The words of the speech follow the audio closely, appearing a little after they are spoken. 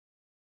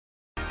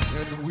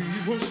and we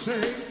will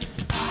say,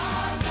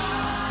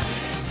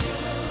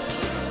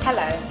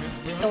 Hello,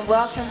 and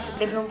welcome to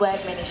Living Word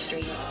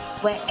Ministries,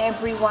 where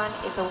everyone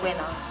is a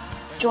winner.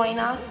 Join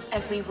us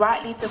as we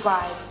rightly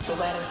divide the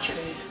word of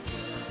truth.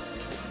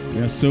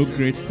 We are so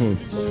grateful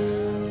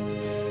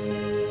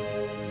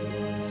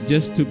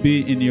just to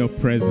be in your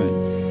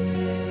presence.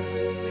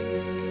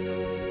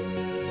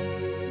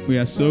 We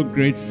are so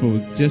grateful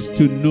just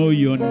to know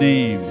your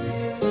name,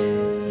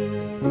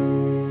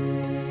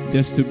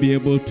 just to be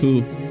able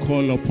to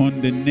call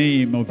upon the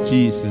name of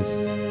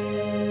Jesus.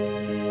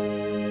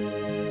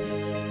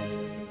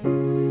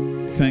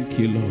 Thank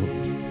you, Lord.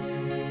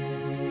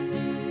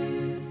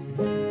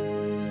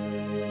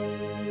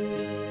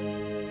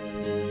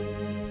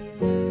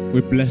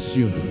 We bless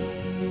you.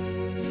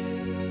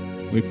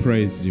 We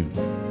praise you.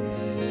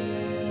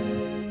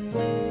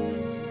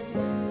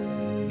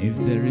 If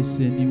there is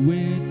any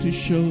way to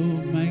show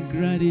my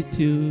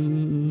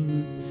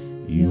gratitude,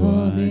 you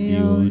are the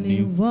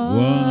only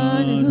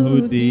one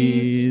who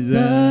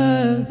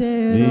deserves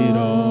it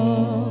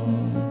all.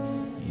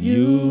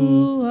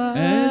 You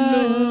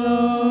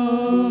alone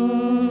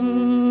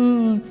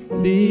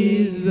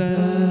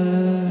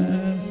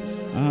deserves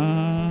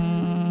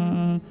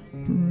our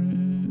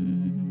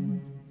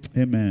praise.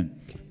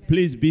 Amen.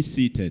 Please be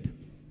seated.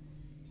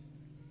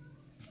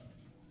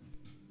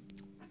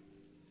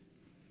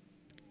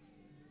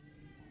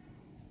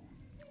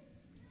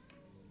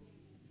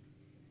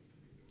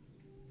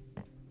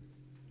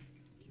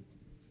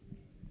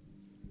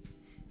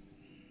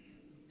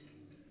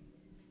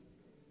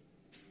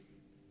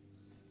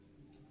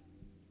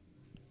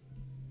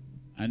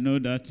 I know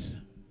that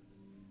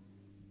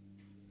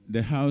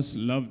the house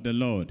loved the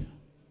Lord.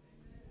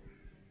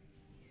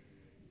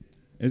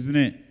 Isn't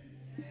it?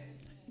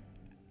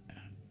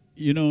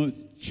 You know,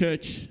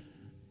 church,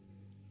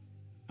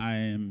 I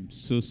am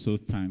so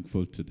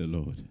thankful to the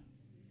Lord.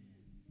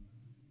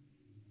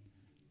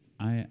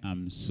 I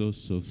am so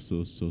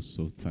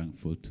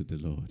thankful to the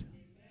Lord.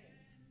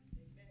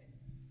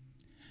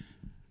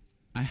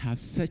 I have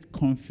such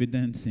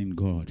confidence in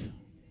God,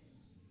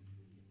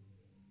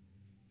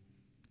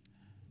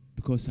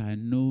 because I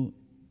know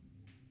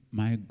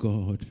my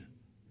God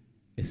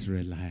is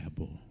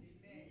reliable.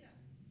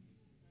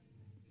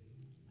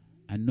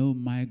 I know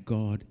my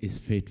God is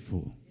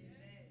faithful.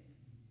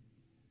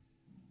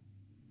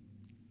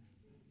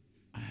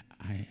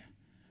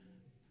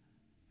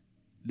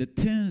 The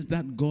things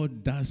that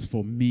God does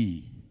for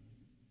me,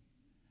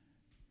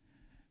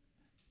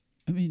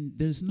 I mean,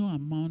 there's no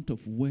amount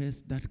of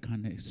words that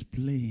can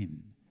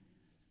explain.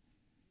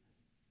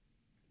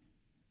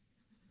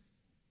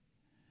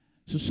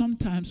 So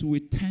sometimes we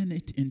turn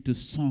it into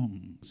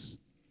songs.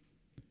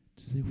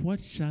 Say, what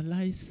shall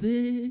I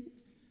say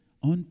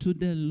unto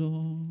the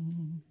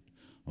Lord?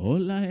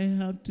 All I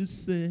have to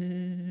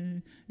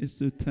say is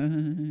to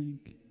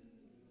thank.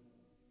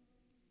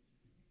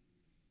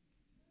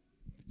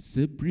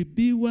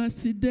 Sebribi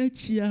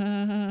wasidechia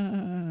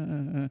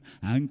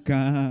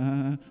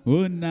anka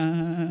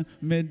ona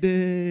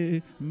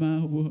mede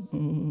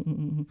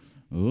mawo.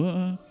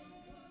 Oh.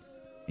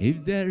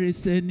 If there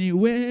is any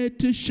way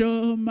to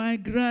show my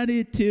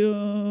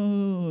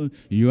gratitude,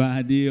 you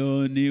are the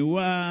only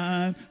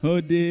one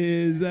who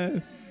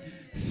deserves.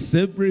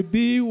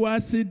 Sebribi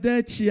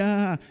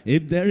wasidechia.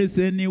 If there is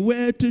any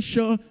way to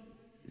show,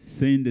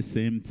 saying the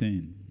same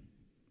thing.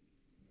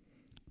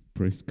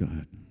 Praise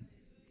God.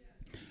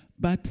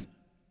 But,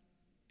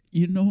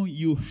 you know,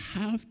 you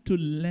have to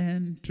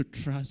learn to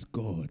trust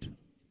God.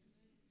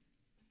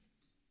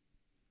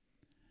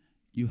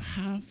 You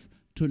have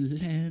to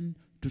learn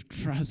to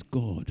trust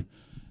God.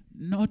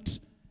 Not,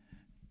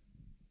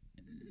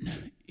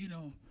 you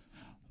know,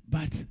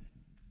 but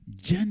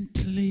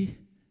gently,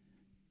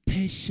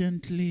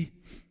 patiently,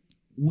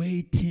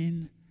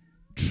 waiting,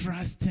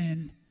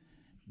 trusting,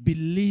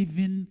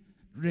 believing,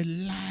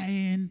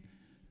 relying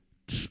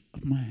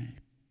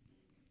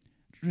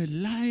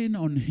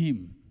on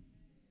Him.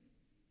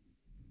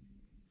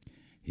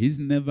 He's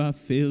never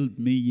failed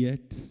me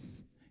yet.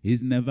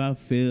 He's never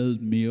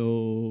failed me,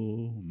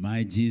 oh,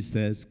 my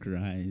Jesus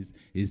Christ.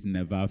 He's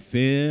never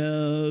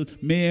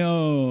failed me,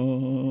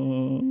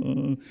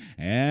 oh.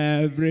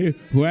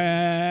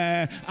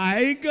 Everywhere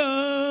I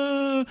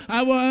go,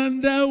 I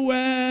wonder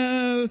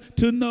well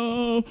to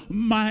know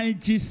my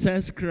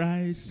Jesus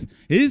Christ.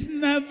 He's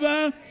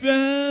never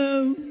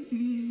failed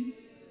me.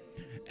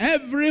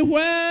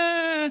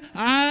 Everywhere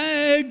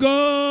I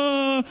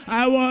go,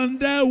 I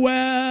wonder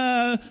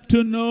well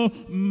to know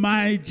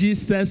my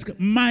Jesus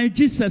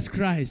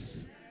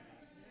Christ.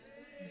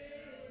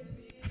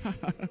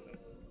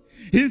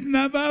 He's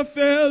never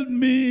failed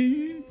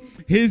me.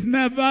 He's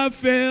never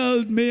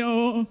failed me,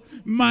 oh,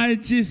 my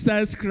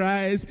Jesus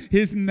Christ.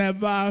 He's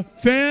never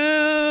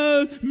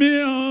failed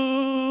me,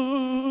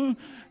 oh.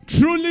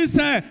 Truly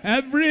say,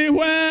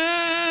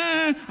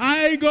 everywhere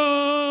I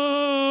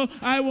go,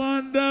 I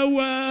wonder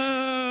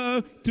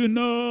well to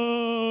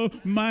know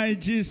my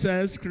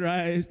Jesus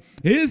Christ.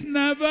 He's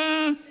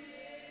never.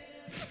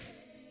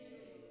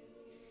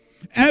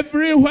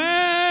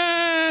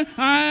 Everywhere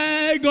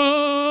I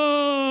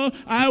go,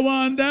 I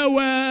want the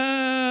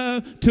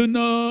world to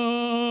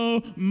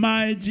know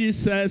my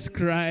Jesus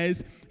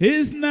Christ.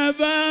 He's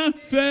never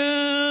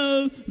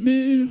failed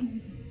me.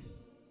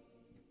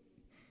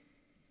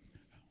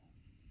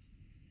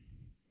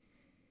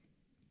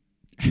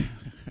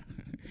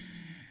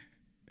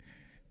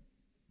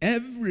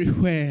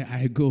 Everywhere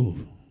I go,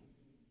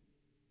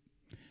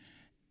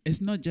 it's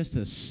not just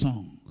a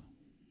song,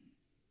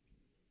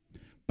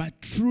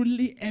 but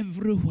truly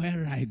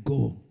everywhere I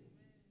go,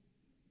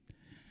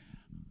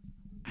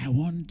 I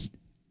want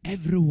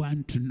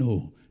everyone to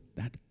know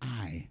that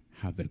I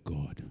have a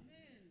God.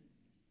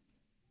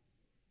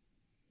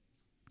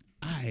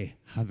 I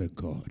have a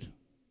God.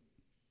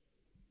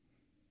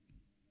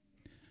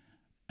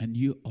 And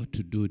you ought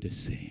to do the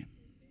same.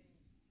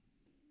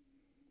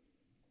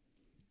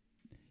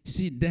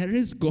 See, there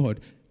is God.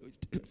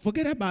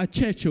 Forget about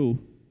church, oh.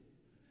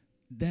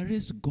 There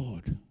is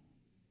God.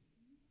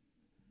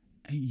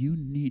 And you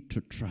need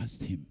to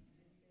trust him.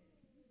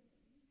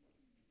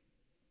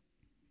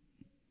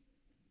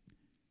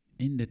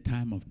 In the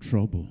time of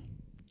trouble,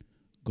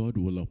 God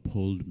will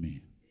uphold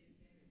me.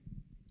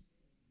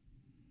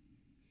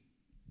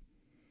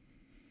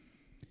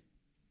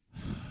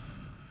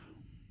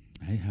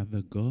 I have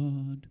a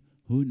God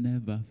who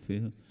never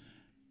fails.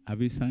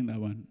 Have you sung that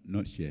one?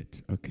 Not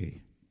yet.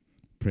 Okay.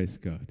 Praise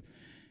God.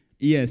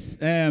 Yes,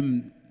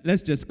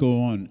 let's just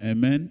go on.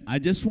 Amen. I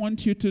just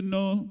want you to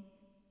know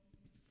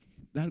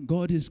that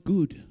God is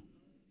good.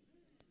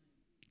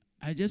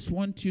 I just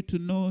want you to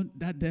know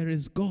that there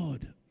is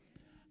God.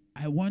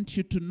 I want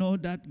you to know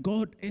that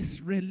God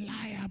is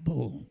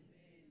reliable.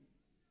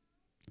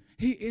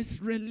 He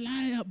is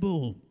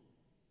reliable.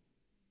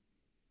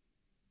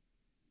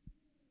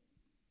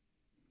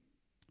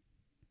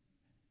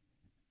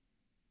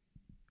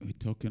 We were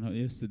talking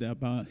yesterday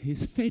about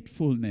his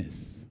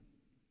faithfulness.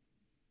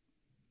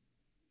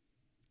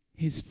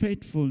 His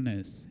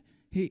faithfulness.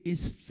 He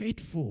is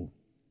faithful.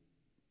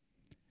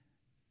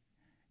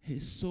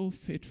 He's so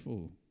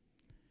faithful.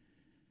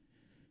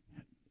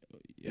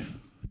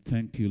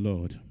 Thank you,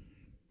 Lord.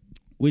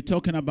 We're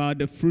talking about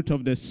the fruit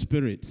of the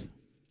Spirit.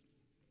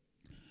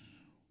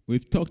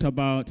 We've talked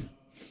about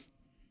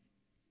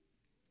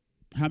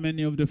how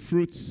many of the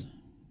fruits?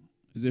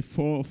 Is it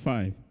 4 or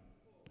 5?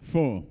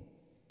 4.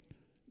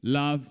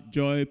 Love,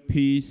 joy,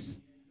 peace,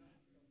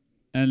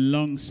 and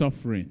long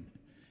suffering.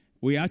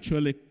 We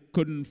actually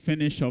couldn't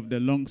finish off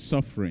the long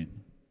suffering.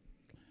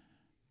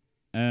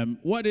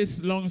 What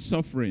is long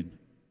suffering?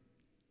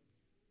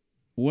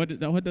 What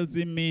does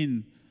it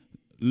mean,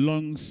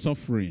 long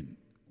suffering?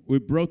 We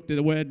broke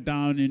the word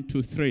down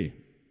into 3.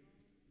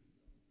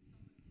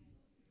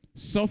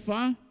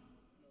 Suffer,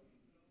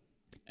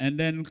 and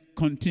then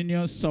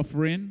continuous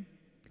suffering,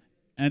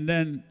 and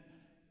then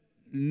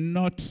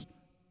not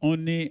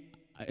only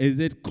is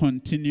it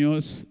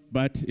continuous,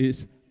 but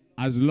it's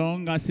as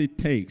long as it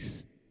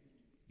takes.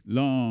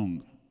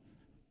 Long.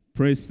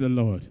 Praise the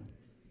Lord.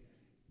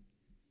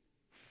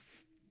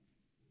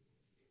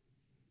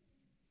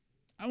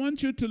 I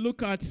want you to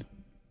look at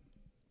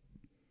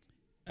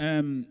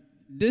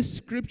this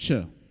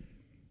scripture.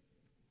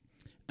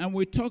 And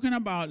we're talking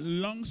about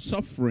long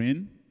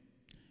suffering.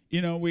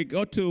 You know, we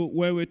go to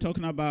where we're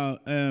talking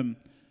about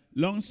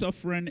long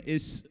suffering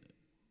is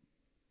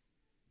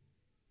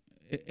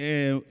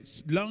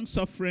long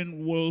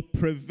suffering will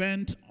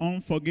prevent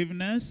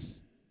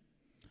unforgiveness.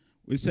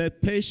 We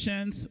said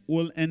patience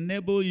will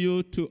enable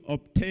you to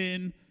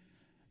obtain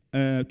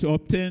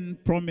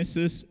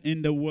promises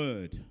in the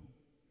word.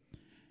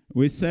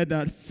 We said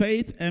that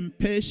faith and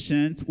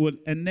patience will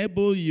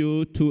enable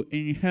you to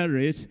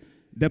inherit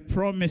the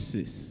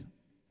promises.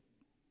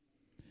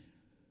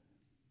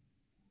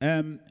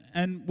 And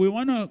we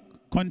want to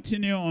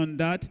continue on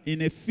that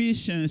in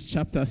Ephesians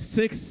chapter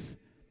 6,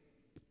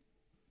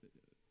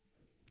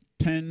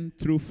 10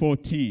 through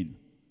 14.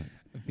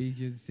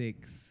 Ephesians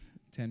 6,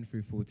 10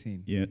 through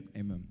 14. Yeah.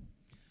 Amen.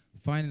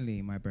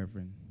 Finally, my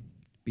brethren,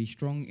 be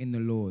strong in the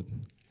Lord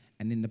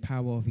and in the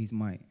power of his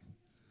might.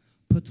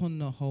 Put on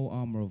the whole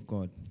armor of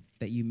God,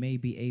 that you may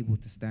be able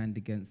to stand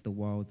against the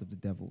wiles of the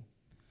devil.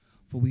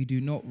 For we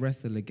do not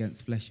wrestle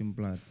against flesh and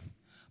blood,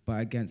 but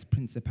against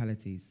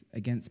principalities,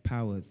 against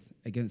powers,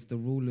 against the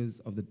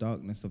rulers of the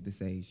darkness of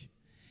this age,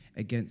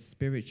 against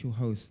spiritual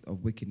hosts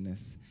of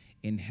wickedness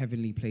in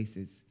heavenly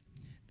places.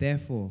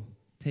 Therefore,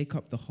 take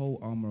up the whole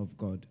armor of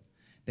God,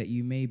 that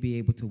you may be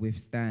able to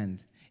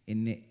withstand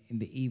in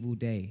the evil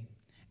day,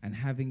 and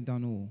having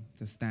done all,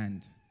 to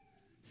stand.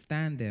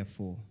 Stand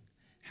therefore,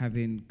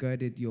 having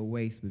girded your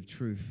waist with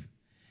truth,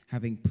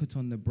 having put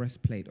on the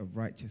breastplate of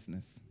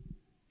righteousness.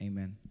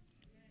 Amen.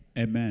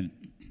 Amen.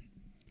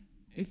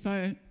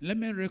 Let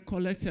me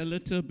recollect a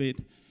little bit.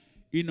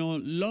 You know,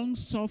 long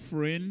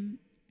suffering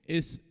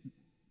is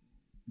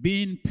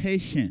being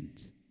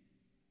patient.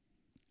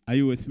 Are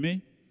you with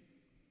me?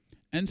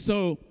 And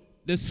so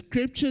the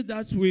scripture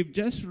that we've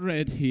just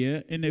read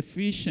here in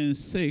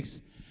Ephesians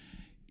 6,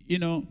 you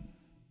know,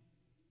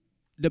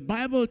 the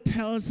Bible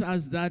tells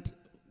us that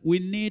we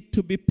need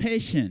to be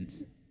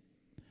patient.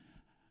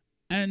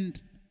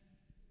 And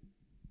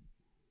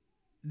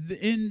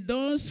in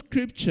those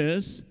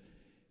scriptures,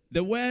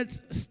 the word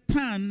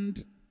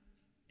stand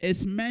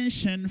is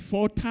mentioned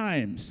 4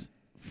 times.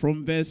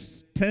 From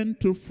verse 10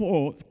 to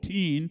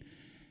 14,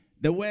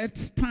 the word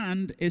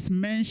stand is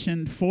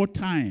mentioned 4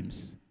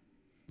 times.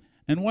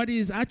 And what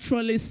he's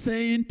actually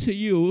saying to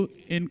you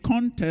in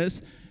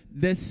context,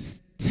 the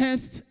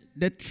test,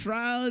 the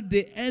trial,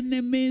 the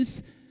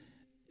enemies,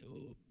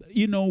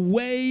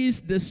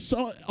 ways,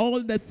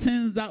 all the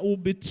things that will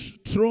be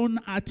thrown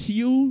at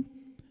you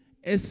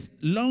is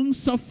long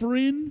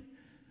suffering,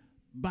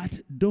 but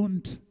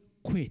don't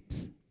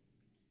quit.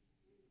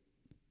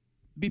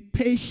 Be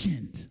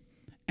patient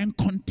and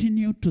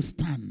continue to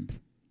stand.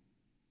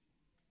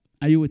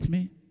 Are you with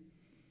me?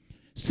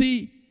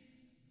 See,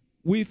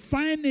 we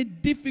find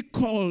it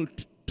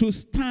difficult to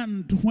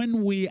stand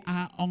when we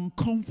are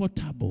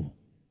uncomfortable.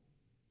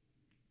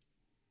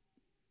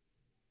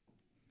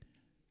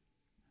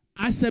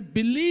 As a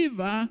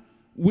believer,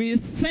 we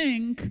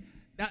think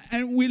that,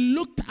 and we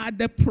looked at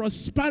the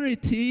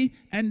prosperity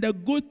and the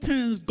good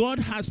things God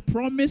has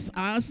promised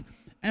us,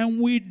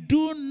 and we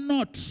do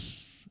not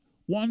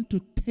want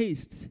to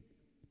taste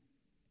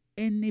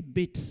any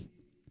bit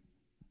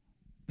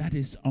that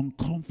is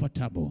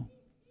uncomfortable.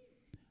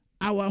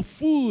 Our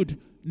food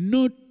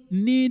not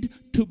need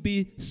to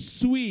be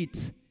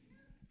sweet.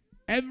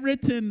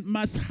 Everything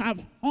must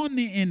have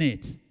honey in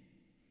it.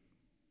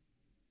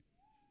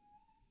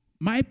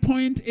 My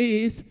point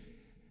is,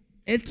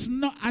 it's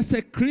not, as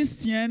a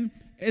Christian,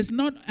 it's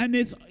not, and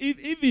it's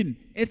even,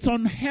 it's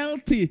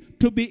unhealthy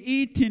to be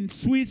eating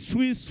sweet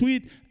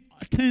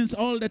things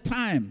all the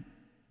time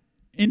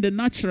in the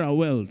natural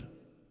world.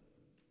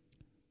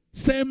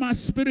 Same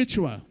as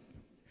spiritual.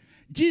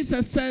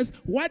 Jesus says,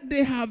 what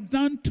they have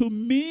done to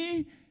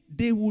me,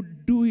 they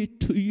would do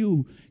it to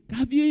you.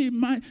 Have you in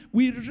mind?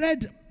 We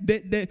read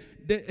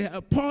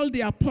Paul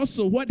the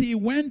Apostle, what he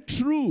went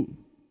through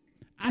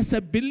as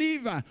a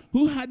believer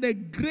who had a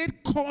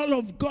great call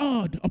of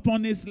God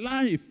upon his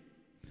life.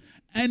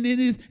 And in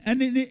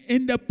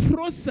the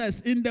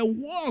process, in the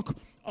work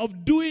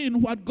of doing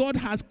what God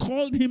has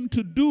called him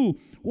to do,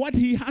 what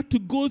he had to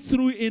go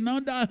through in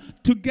order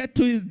to get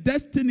to his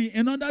destiny,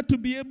 in order to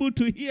be able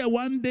to hear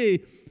one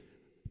day,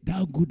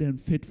 thou good and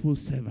faithful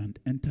servant,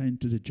 enter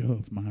into the joy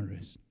of my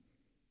rest.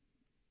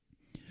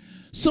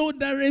 So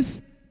there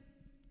is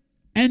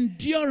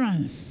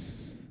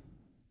endurance.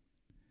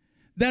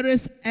 There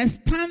is a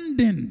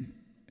standing.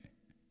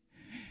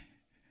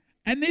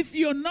 And if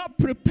you're not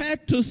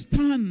prepared to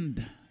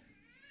stand,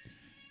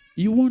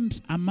 you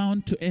won't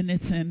amount to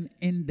anything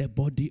in the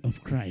body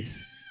of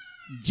Christ.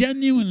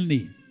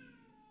 Genuinely.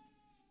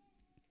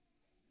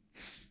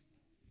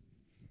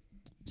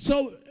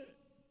 So,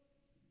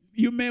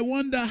 you may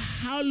wonder,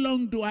 how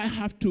long do I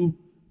have to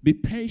be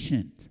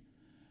patient?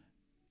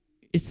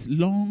 It's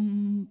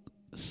long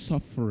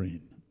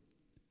suffering.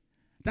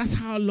 That's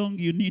how long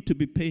you need to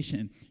be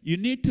patient. You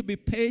need to be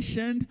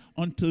patient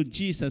until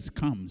Jesus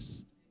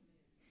comes.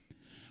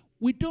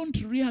 We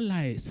don't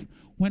realize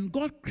when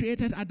God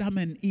created Adam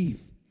and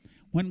Eve,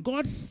 when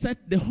God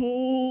set the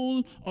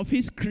whole of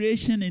his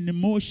creation in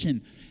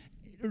motion,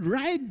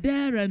 right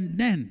there and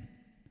then,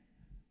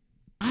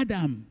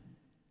 Adam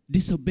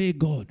disobeyed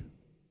God.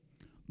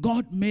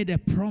 God made a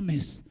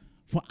promise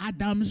for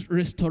Adam's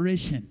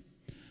restoration.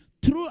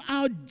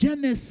 Throughout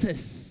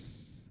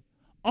Genesis,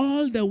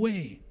 all the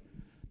way,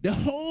 the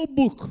whole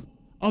book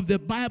of the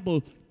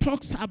Bible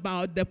talks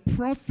about the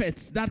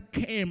prophets that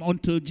came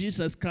until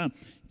Jesus came.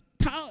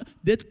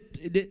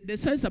 They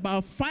says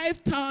about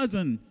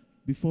 5,000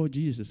 before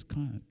Jesus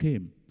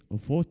came, or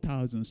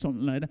 4,000,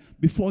 something like that,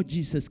 before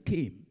Jesus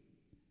came.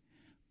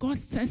 God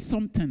says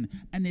something,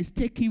 and it's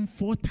taking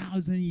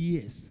 4,000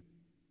 years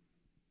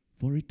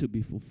for it to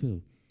be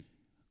fulfilled.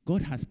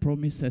 God has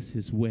promised us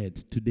his word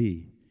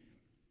today.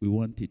 We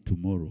want it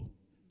tomorrow.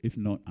 If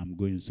not, I'm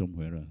going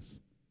somewhere else.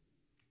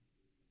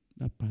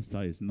 That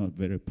pastor is not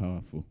very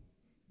powerful.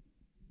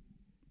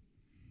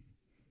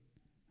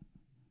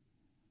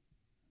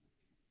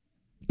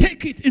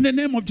 Take it in the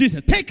name of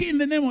Jesus. Take it in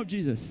the name of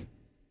Jesus.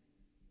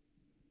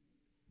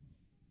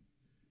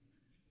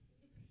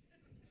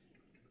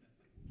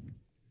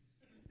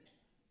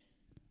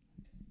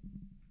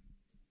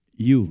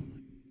 You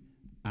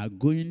are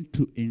going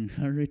to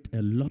inherit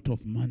a lot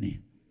of money.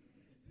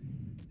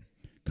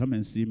 Come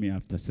and see me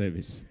after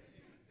service.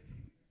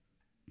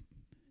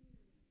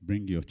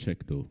 Bring your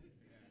check, though.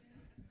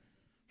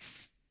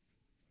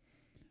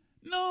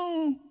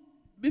 No,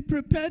 be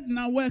prepared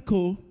now, work.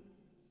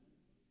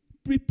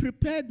 Be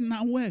prepared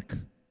now, work.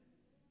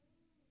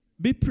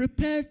 Be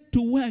prepared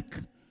to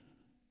work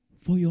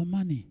for your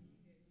money.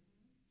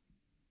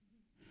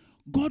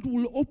 God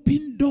will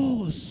open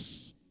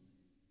doors.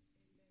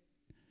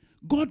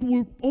 God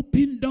will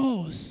open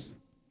doors.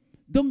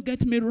 Don't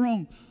get me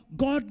wrong.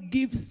 God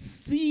gives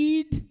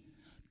seed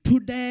to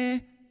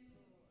the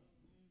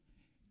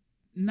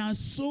na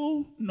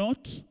sow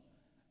not,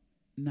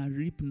 na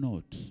reap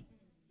not.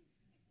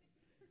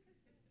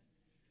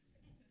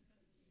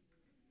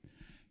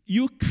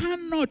 you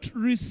cannot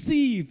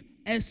receive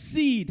a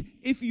seed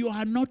if you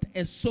are not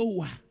a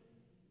sower.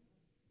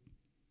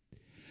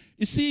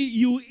 You see,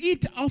 you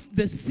eat off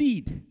the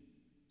seed.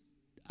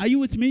 Are you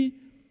with me?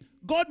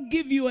 God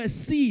give you a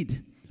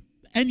seed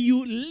and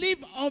you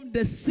live off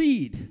the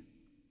seed.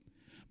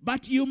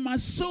 But you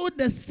must sow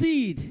the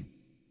seed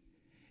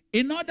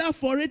in order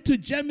for it to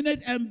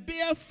germinate and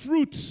bear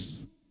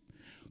fruits.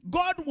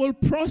 God will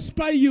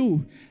prosper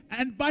you,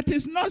 but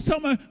it's not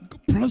someone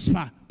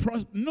prosper.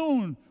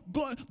 No,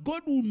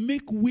 God will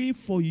make way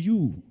for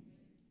you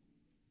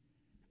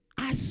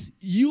as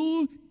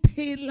you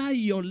tailor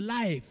your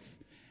life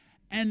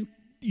and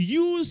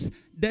use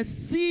the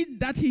seed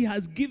that He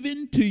has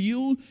given to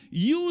you.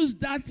 Use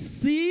that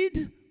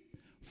seed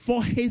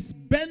for His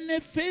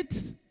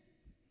benefit,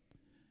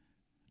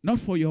 not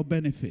for your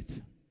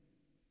benefit.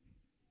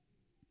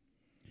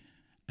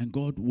 And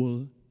God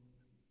will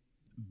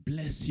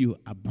bless you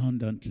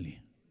abundantly.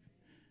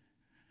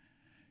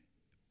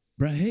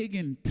 Brother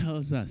Hagin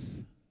tells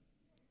us,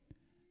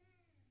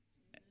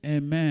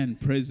 amen,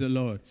 praise the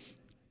Lord.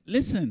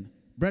 Listen,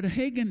 Brother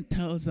Hagin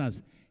tells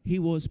us he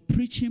was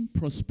preaching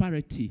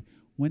prosperity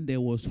when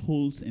there was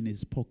holes in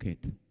his pocket.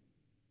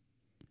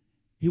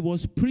 He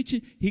was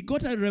preaching, he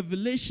got a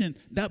revelation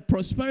that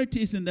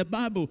prosperity is in the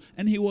Bible,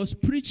 and he was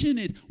preaching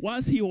it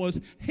whilst he was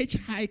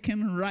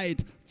hitchhiking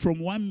ride from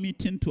one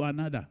meeting to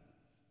another.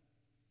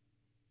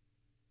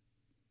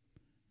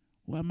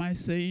 What am I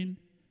saying?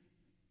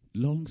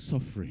 Long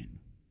suffering,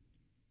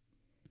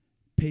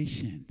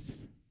 patience,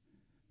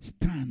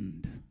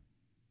 stand.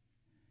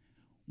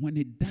 When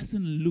it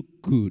doesn't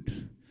look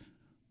good,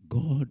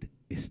 God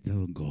is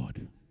still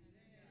God.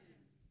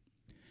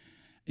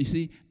 You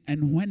see,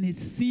 and when it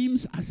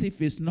seems as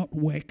if it's not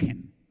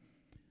working,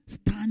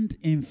 stand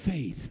in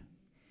faith.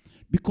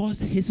 Because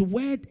His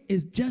word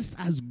is just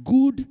as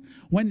good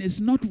when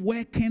it's not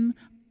working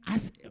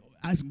as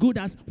good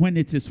as when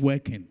it is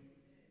working.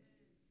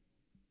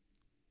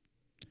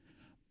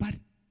 But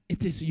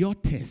it is your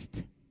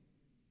test.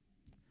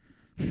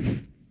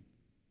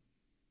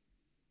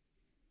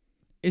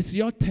 It's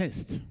your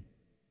test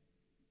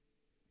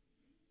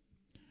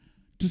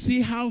to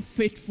see how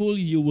faithful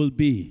you will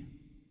be.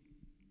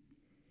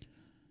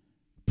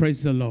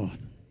 Praise the Lord.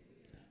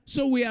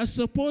 So we are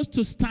supposed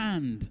to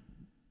stand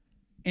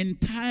in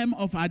time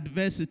of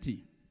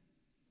adversity.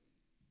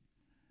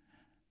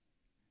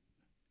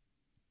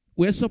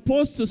 We're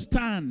supposed to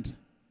stand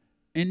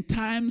in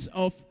times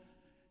of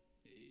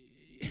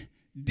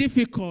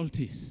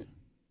difficulties.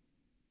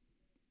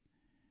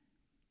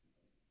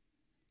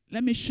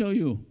 Let me show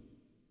you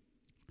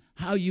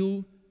how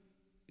you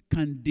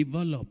can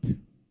develop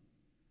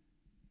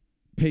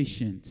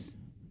patience.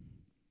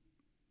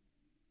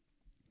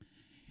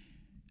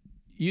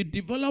 You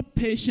develop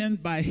patience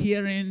by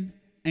hearing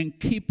and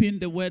keeping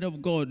the word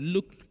of God.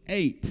 Luke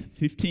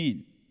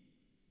 8:15.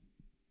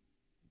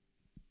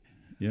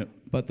 Yep.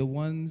 But the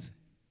ones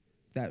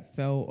that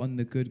fell on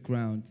the good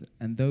ground,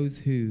 and those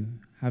who,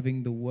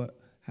 having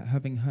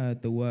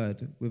heard the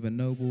word with a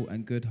noble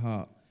and good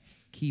heart,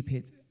 keep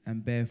it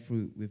and bear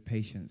fruit with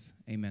patience.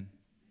 Amen.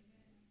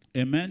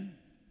 Amen.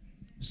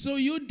 So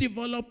you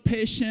develop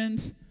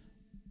patience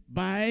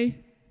by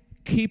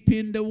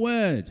keeping the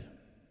word.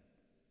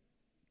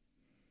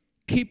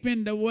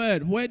 Keeping the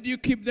word. Where do you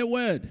keep the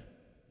word?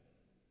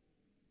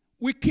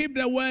 We keep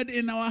the word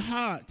in our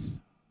hearts.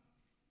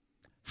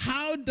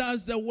 How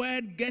does the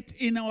word get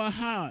in our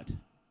heart?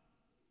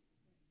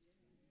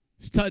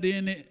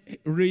 Studying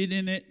it,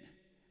 reading it,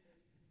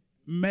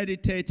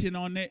 meditating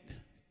on it,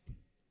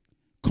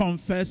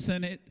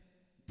 confessing it.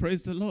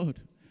 Praise the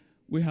Lord.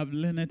 We have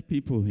learned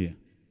people here.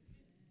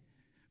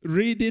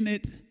 Reading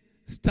it,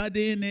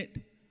 studying it,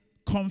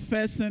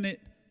 confessing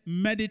it,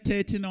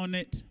 meditating on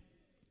it.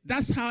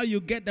 That's how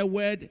you get the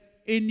word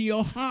in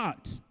your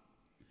heart.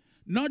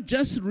 Not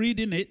just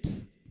reading it.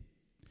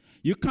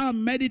 You can't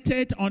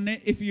meditate on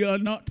it if you are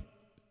not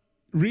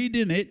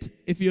reading it,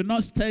 if you're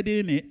not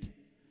studying it.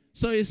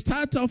 So you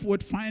start off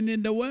with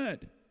finding the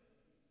word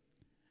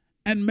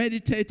and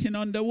meditating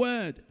on the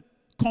word,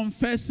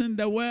 confessing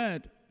the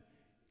word.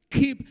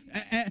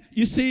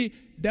 You see,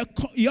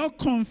 your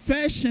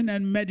confession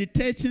and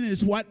meditation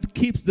is what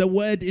keeps the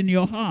word in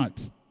your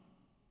heart.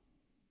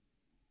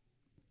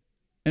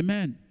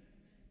 Amen.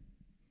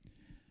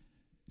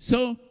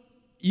 So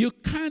you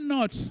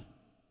cannot,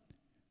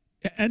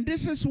 and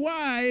this is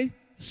why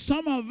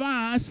some of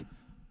us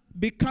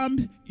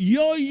become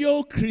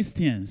yo-yo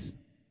Christians.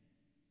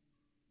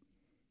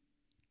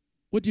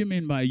 What do you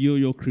mean by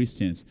yo-yo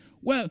Christians?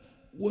 Well,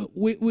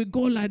 we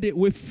go like that,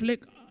 we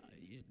flick,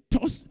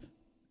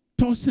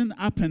 tossing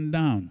up and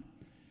down.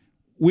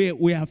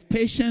 We have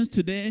patience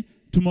today,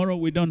 tomorrow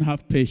we don't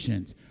have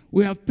patience.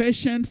 We have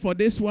patience for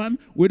this one,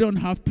 we don't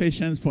have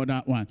patience for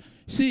that one.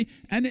 See,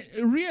 and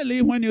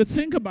really, when you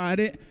think about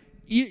it,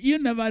 you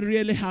never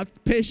really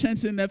have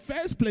patience in the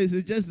first place.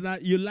 It's just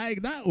that you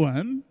like that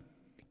one,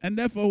 and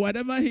therefore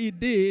whatever he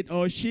did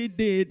or she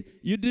did,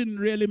 you didn't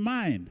really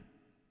mind.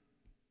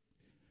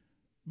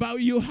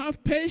 But you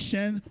have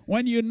patience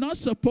when you're not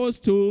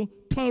supposed to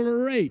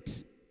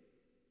tolerate.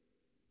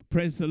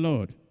 Praise the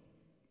Lord.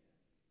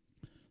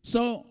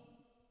 So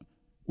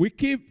we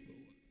keeping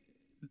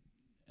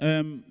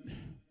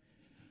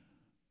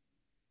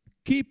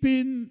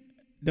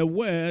the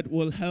word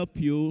will help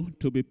you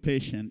to be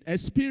patient.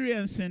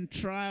 Experiencing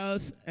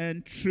trials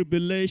and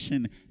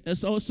tribulation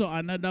is also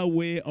another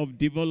way of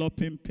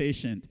developing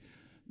patience.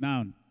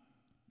 Now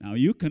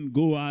you can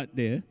go out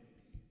there.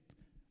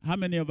 How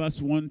many of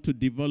us want to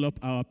develop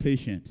our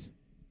patience?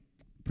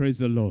 Praise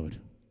the Lord.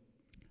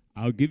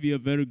 I'll give you a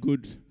very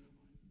good,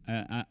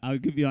 I'll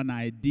give you an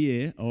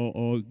idea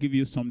or give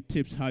you some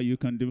tips how you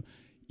can do.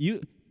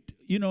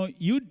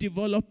 You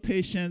develop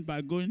patience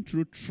by going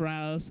through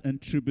trials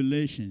and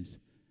tribulations.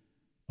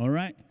 All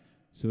right?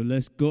 So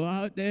let's go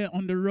out there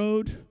on the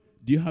road.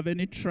 Do you have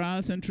any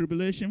trials and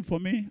tribulation for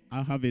me?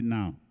 I'll have it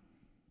now.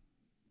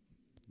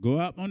 Go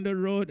up on the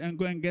road and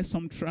go and get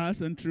some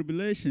trials and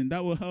tribulation.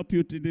 That will help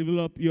you to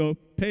develop your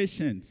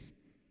patience.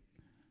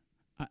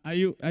 Do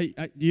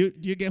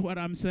you get what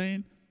I'm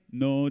saying?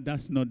 No,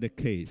 that's not the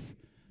case.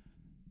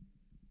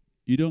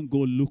 You don't go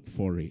look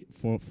for it.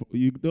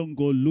 You don't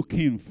go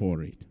looking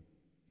for it.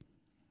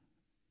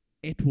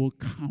 It will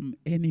come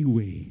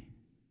anyway.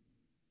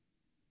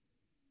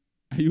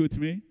 Are you with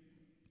me?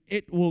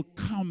 It will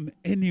come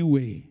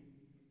anyway.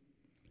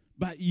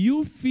 But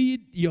you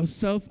feed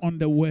yourself on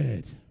the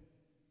word.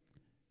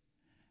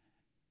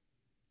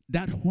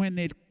 That when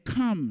it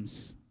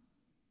comes,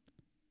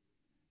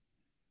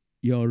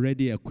 you're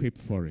already equipped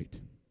for it.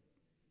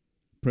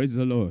 Praise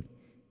the Lord.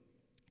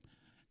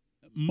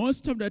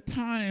 Most of the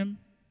time,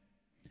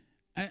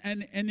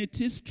 and it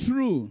is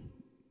true,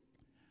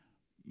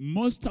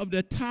 most of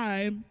the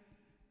time,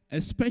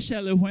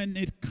 especially when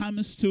it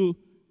comes to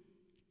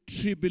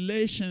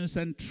tribulations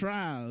and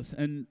trials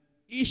and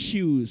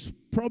issues,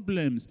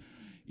 problems,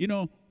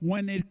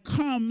 when it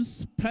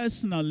comes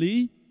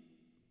personally,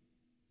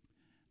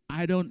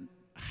 I don't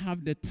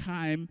have the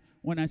time.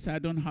 When I say I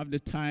don't have the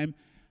time,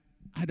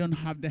 I don't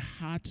have the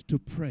heart to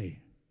pray.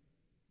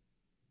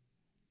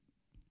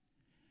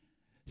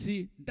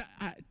 See,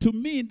 to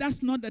me,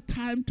 that's not the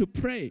time to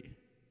pray.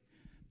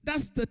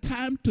 That's the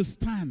time to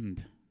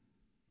stand.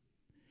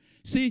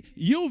 See,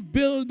 you've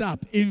built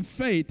up in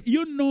faith.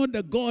 You know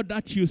the God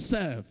that you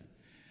serve.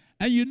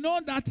 And you know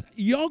that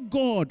your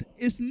God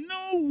is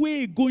no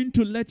way going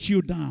to let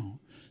you down.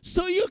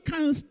 So you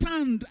can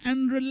stand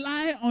and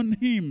rely on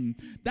him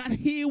that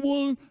he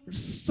will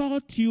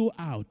sort you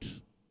out.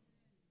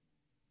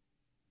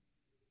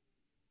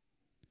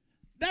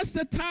 That's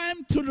the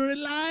time to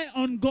rely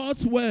on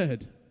God's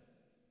word.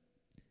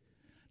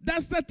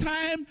 That's the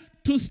time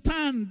to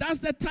stand. That's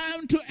the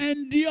time to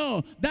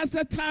endure. That's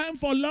the time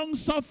for long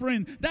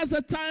suffering. That's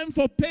the time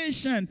for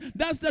patience.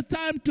 That's the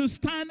time to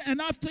stand,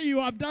 and after you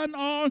have done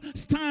all,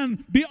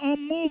 stand. Be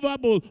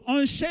unmovable,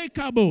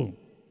 unshakable.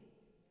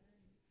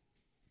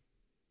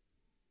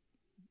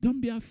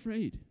 Don't be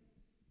afraid.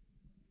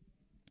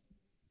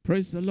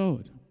 Praise the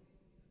Lord.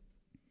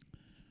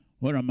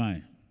 Where am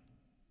I?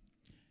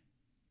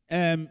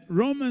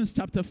 Romans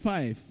chapter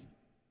 5,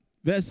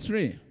 verse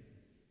 3.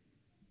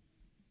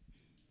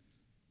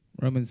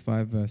 Romans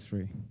 5, verse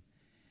 3.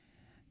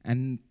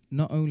 And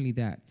not only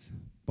that,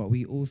 but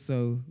we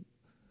also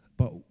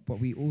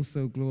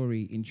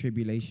glory in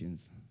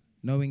tribulations,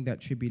 knowing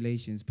that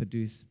tribulations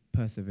produce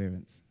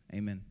perseverance.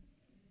 Amen.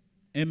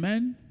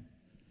 Amen.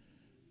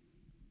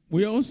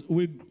 We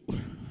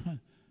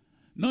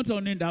not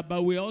only that,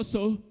 but we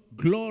also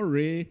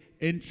glory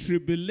in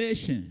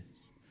tribulation.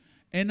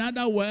 In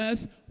other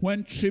words,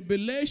 when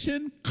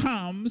tribulation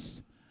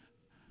comes,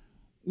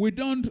 we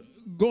don't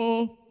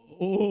go,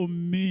 oh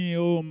me,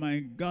 oh my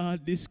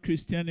God, this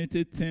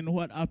Christianity thing,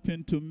 what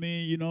happened to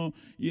me,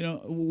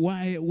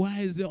 why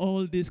is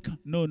all this?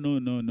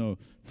 No.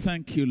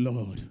 Thank you,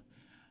 Lord.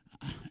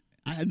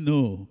 I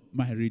know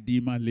my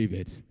Redeemer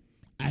liveth.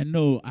 I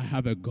know I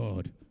have a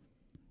God.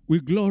 We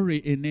glory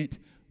in it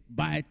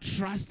by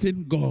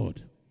trusting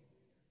God.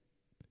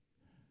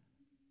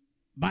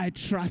 By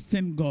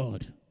trusting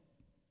God.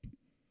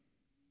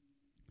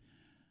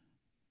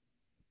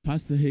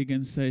 Pastor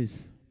Hagin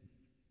says,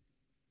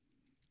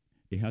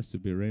 it has to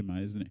be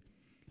Rhema, isn't it?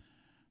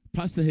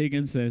 Pastor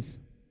Hagin says,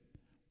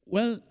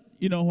 well,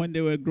 when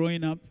they were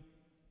growing up,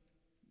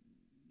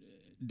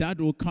 Dad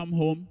will come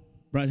home,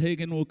 Brother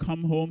Hagin will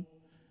come home,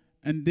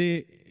 and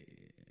they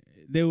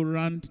will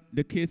run,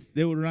 the kids,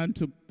 they will run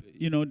to,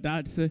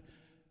 Dad say,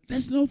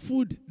 there's no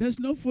food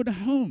at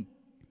home.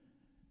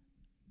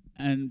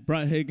 And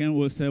Brother Hagin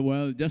will say,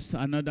 well, just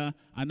another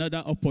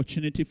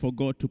opportunity for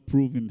God to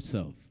prove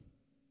himself.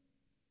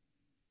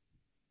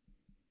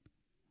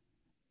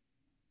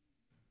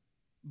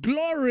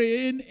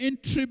 Glorying in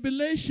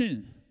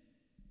tribulation.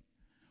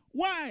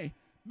 Why?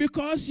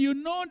 Because you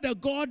know the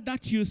God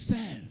that you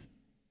serve.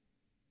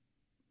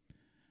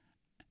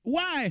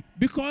 Why?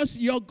 Because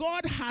your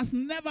God has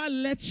never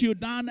let you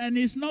down, and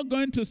he's not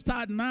going to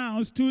start now.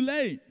 It's too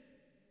late.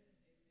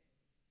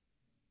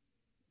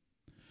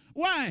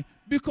 Why?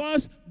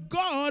 Because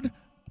God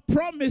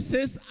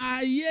promises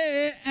are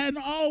yea and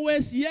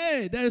always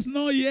yea. There is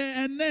no yea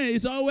and nay.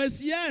 It's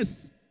always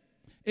yes.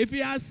 If he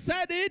has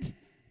said it,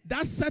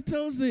 that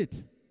settles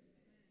it.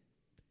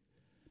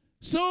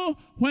 So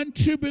when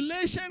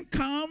tribulation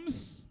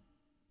comes,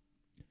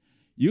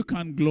 you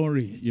can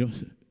glory.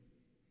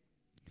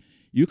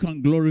 You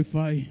can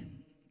glorify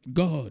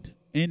God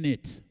in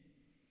it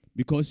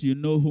because you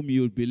know whom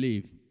you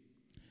believe.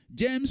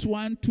 James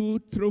 1, 2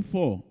 through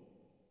 4.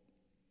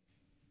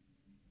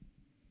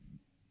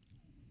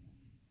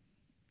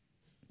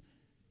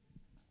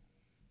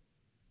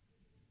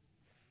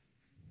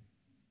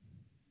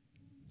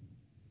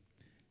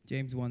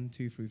 James 1,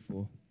 2 through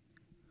 4.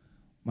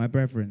 My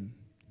brethren,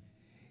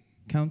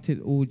 count it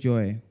all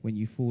joy when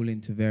you fall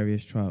into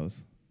various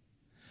trials,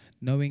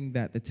 knowing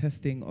that the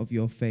testing of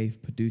your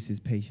faith produces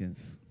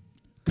patience.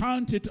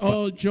 Count it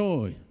all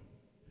joy.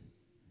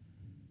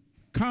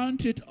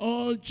 Count it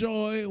all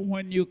joy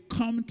when you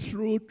come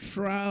through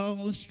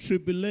trials,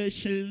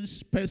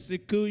 tribulations,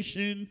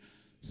 persecution,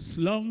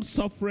 long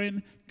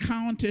suffering.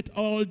 Count it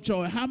all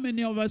joy. How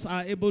many of us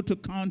are able to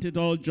count it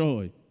all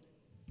joy?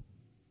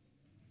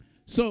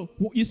 So,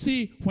 you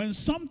see, when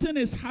something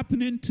is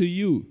happening to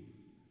you,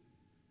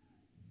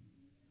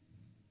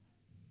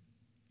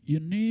 you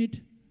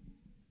need,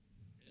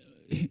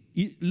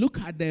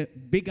 look at the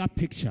bigger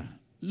picture.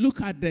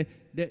 Look at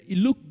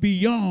look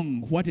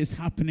beyond what is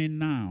happening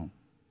now.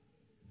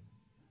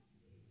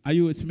 Are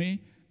you with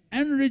me?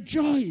 And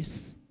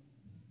rejoice.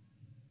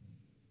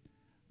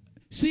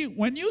 See,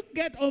 when you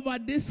get over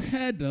this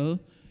hurdle,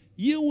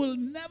 you will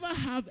never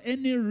have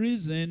any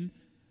reason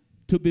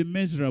to be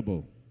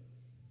miserable.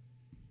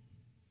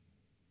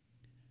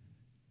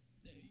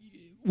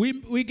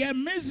 We get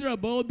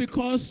miserable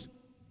because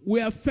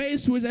we are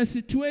faced with a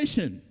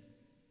situation.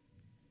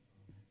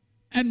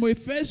 And we're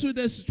faced with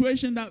a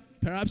situation that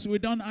perhaps we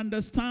don't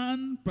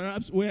understand,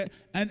 perhaps we're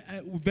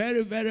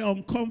very, very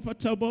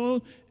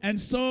uncomfortable, and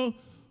so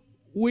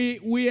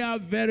we are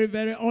very,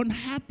 very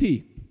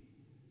unhappy.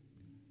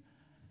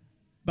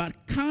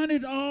 But count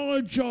it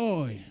all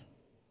joy.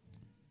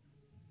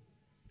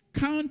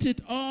 Count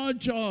it all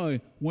joy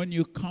when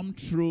you come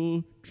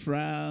through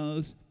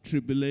trials,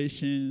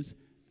 tribulations.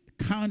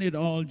 Count it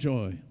all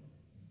joy.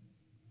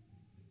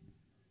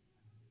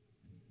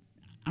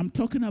 I'm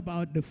talking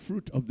about the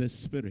fruit of the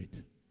Spirit.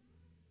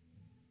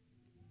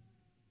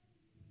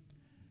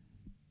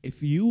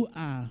 If you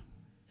are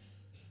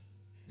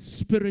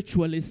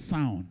spiritually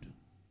sound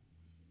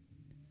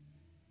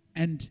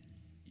and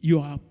you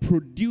are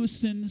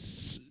producing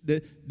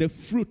the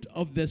fruit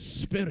of the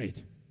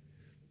Spirit,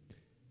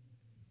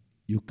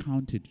 you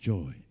count it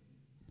joy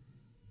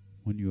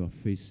when you are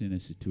facing a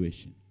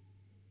situation.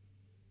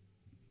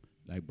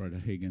 Like Brother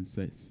Hagin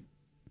says,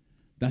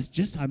 that's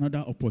just another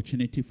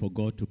opportunity for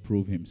God to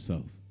prove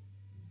himself.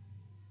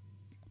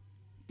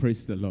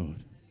 Praise the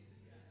Lord.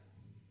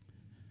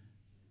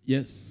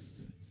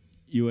 Yes,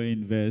 you are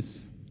in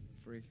verse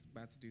 3.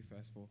 About to do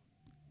verse 4.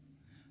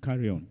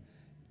 Carry on.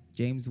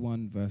 James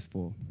 1, verse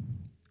 4.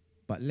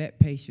 But let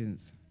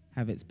patience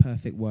have its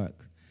perfect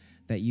work,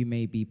 that you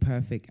may be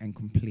perfect and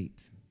complete,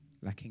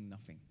 lacking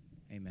nothing.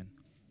 Amen.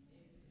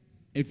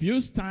 If you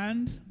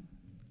stand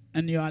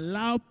and you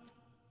allow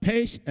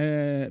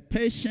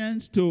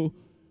patience to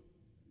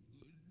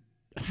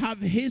have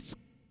his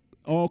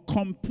or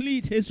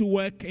complete his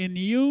work in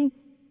you,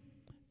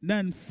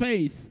 then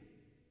faith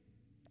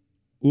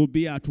will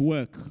be at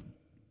work.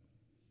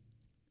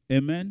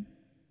 Amen.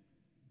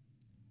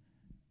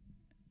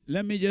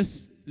 Let me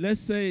just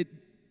say,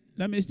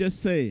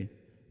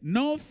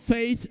 no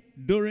faith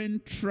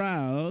during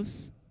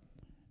trials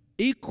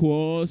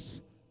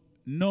equals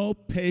no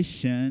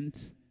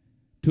patience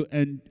to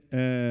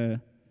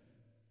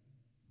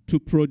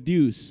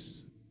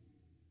produce.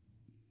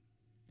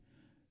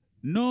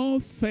 No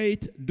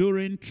faith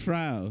during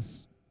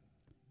trials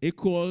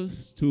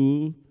equals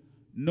to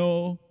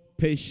no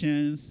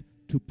patience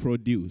to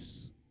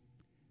produce.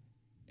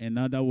 In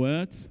other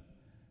words,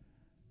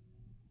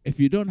 if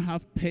you don't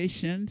have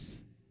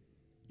patience,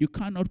 you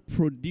cannot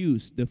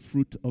produce the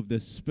fruit of the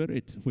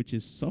Spirit, which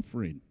is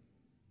suffering.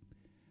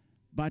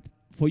 But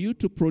for you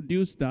to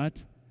produce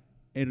that,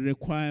 it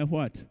requires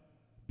what?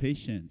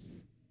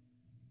 Patience.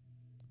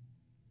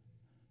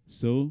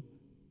 So,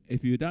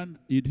 if you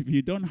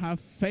don't have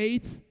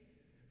faith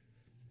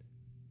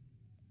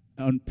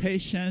and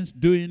patience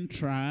during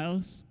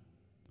trials,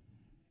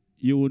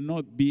 you will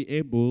not be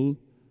able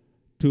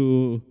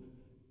to,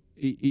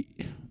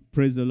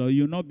 praise the Lord,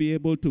 you will not be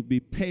able to be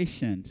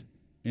patient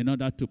in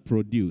order to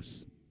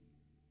produce.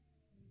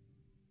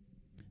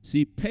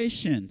 See,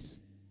 patience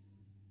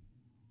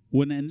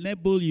will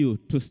enable you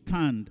to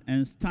stand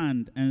and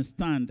stand and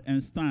stand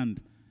and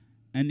stand,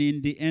 and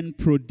in the end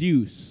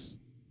produce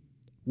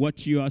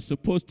what you are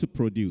supposed to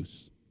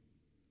produce.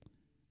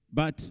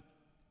 But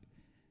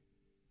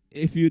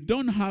if you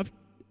don't have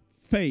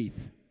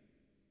faith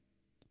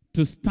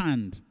to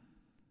stand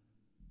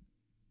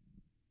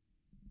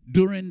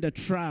during the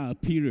trial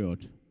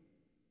period,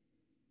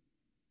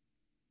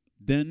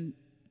 then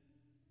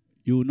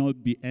you will not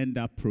end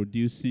up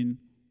producing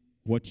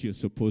what you're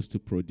supposed to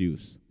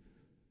produce.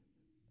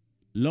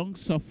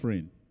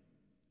 Long-suffering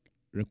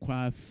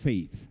requires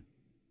faith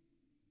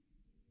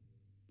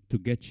to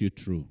get you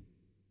through.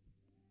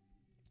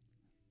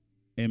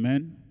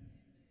 Amen?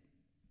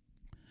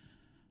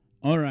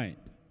 All right.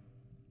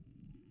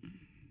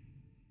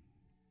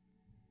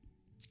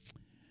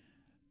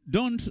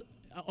 Don't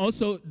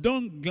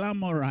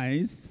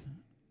glamorize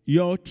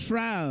your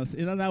trials.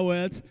 In other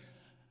words,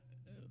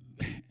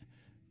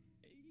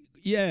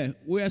 we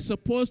are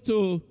supposed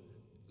to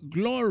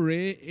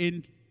glory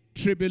in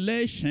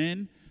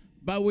tribulation,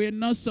 but we're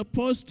not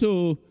supposed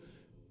to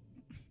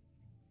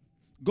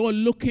go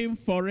looking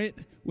for it.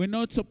 We're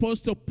not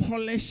supposed to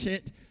polish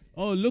it.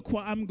 Oh, look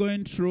what I'm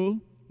going through,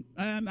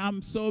 and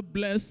I'm so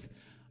blessed.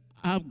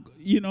 I've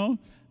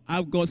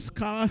got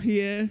scar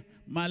here.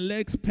 My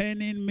legs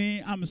paining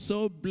me. I'm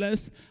so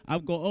blessed.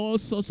 I've got all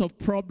sorts of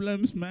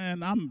problems,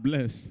 man. I'm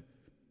blessed.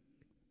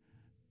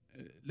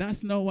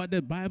 That's not what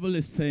the Bible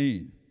is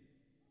saying.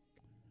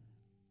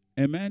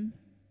 Amen?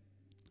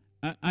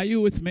 Are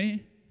you with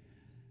me?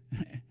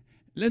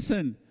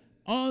 Listen,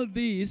 all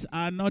these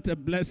are not the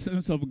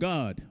blessings of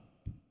God.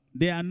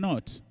 They are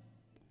not.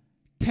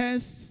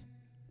 Tests,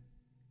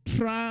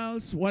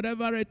 trials,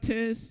 whatever it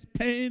is,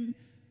 pain,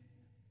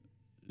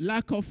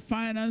 lack of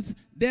finance,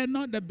 they're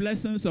not the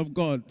blessings of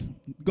God.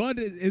 God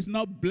is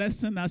not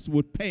blessing us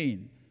with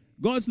pain.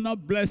 God's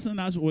not blessing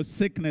us with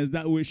sickness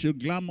that we should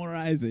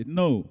glamorize it.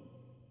 No.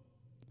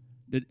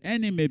 The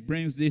enemy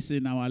brings this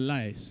in our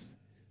lives.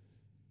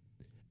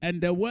 And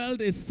the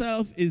world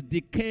itself is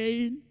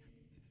decaying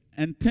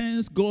and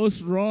things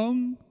goes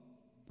wrong.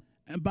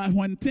 But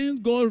when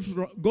things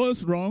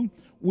goes wrong,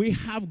 we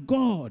have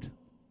God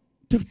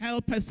to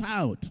help us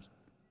out.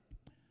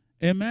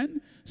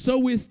 Amen? So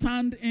we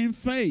stand in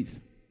faith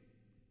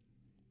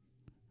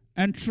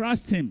and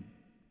trust Him.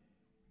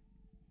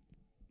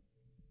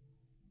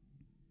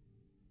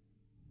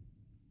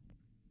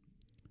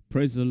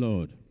 Praise the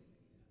Lord.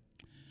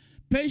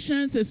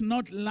 Patience is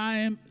not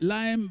lying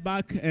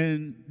back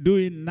and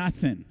doing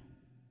nothing.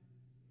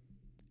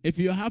 If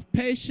you have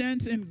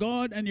patience in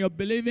God and you're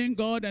believing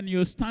God and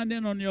you're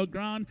standing on your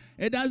ground,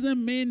 it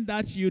doesn't mean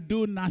that you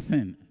do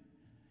nothing.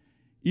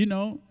 You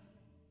know,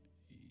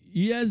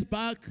 years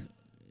back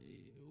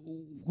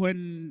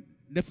when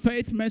the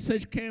faith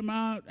message came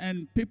out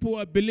and people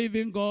were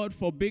believing God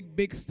for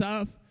big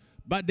stuff,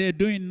 but they're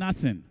doing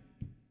nothing.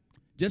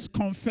 Just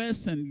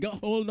confessing, get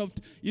hold of,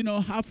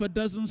 half a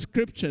dozen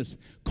scriptures.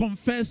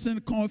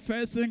 Confessing.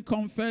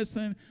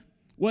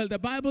 Well, the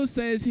Bible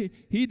says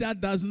he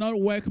that does not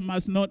work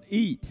must not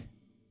eat.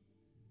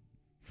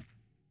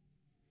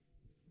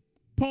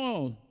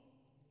 Paul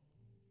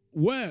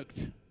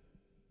worked.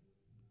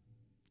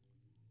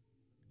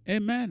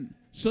 Amen.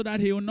 So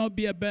that he will not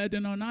be a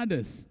burden on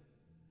others.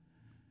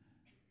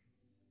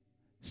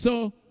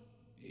 So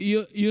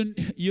you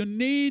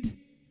need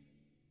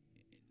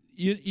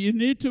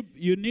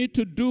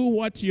to do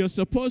what you're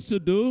supposed to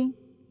do,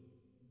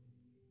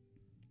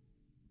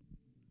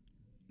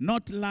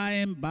 not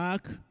lying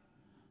back,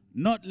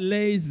 not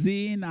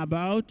lazying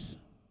about.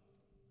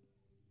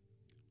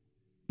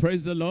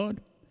 Praise the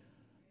Lord.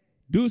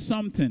 Do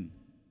something.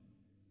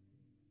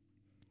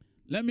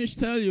 Let me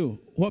tell you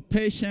what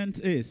patience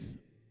is.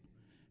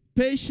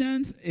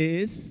 Patience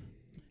is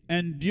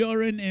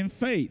enduring in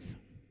faith.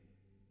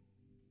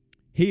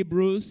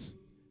 Hebrews,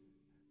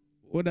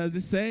 what does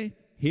it say?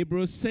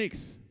 Hebrews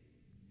 6.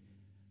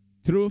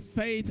 Through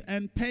faith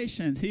and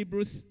patience.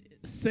 Hebrews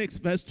 6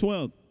 verse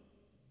 12.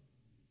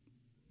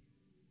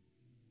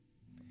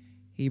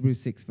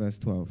 Hebrews 6 verse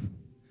 12.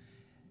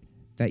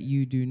 That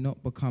you do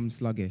not become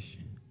sluggish,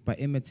 but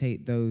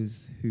imitate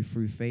those who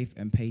through faith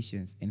and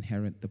patience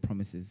inherit the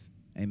promises.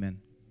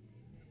 Amen.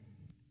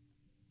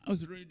 I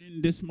was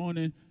reading this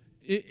morning.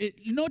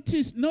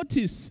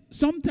 Notice,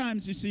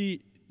 sometimes you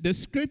see the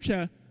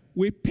scripture,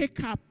 we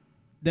pick up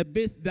the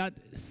bit that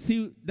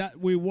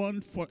we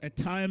want for a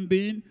time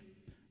being,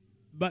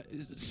 but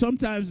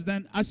sometimes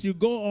then as you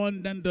go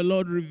on, then the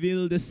Lord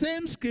reveals the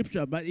same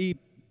scripture, but He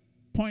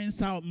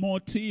points out more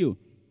to you.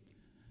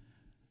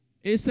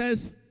 It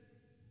says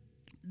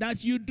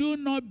that you do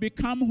not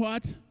become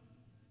what?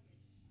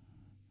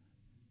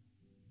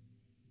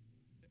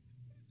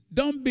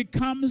 Don't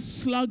become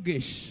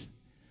sluggish.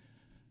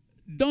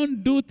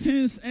 Don't do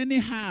things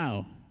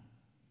anyhow.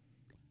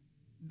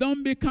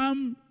 Don't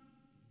become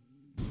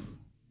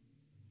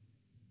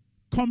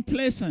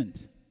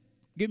complacent.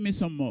 Give me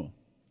some more.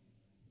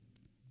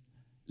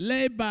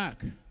 Lay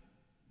back.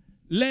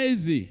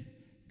 Lazy.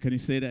 Can you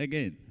say that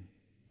again?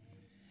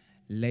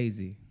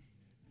 Lazy.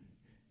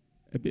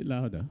 A bit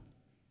louder.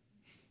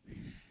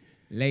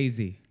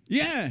 Lazy.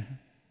 Yeah.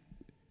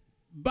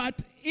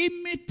 But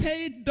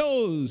imitate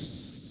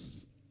those.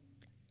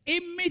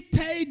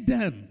 Imitate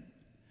them.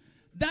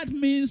 That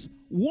means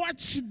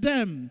watch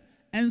them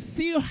and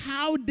see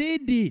how they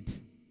did.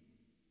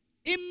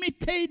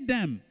 Imitate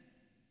them.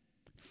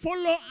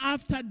 Follow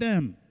after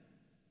them.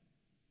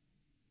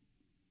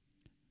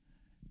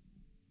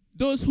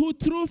 Those who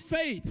through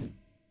faith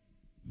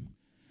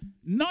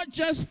not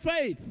just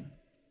faith.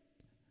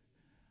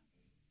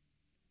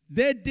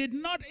 They did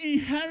not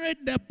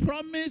inherit the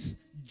promise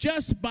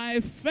just by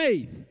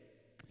faith,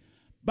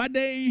 but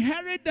they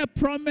inherit the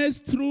promise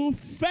through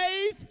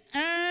faith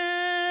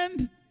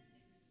and...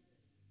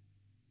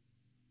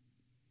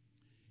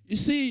 You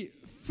see,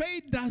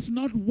 faith does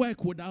not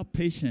work without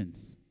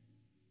patience.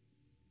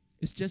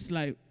 It's just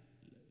like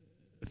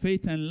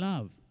faith and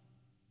love.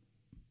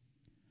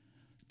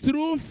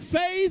 Through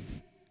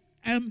faith,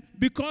 and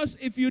because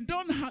if you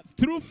don't have,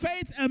 through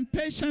faith and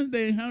patience,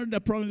 they inherit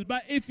the promise.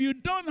 But if you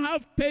don't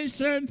have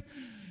patience,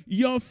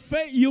 your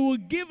faith, you will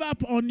give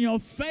up on your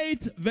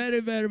faith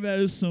very, very,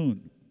 very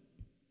soon.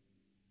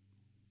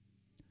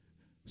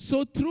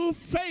 So through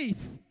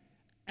faith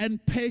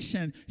and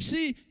patience,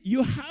 see,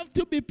 you have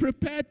to be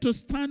prepared to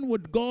stand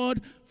with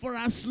God for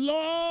as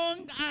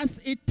long as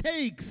it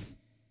takes.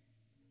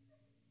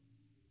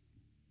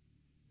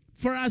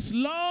 For as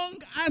long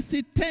as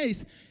it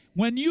takes.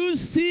 When you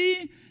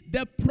see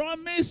the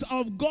promise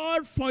of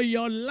God for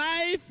your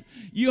life,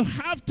 you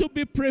have to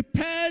be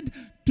prepared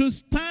to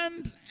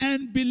stand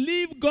and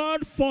believe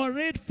God for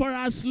it for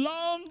as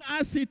long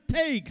as it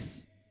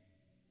takes.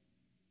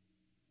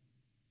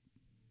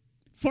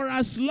 For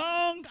as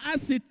long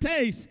as it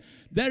takes,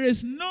 there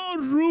is no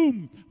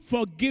room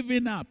for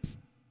giving up.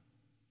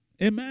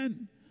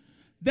 Amen.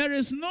 There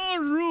is no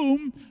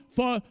room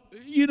for,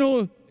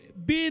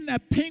 being a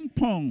ping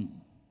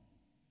pong.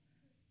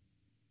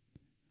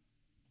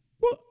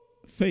 What?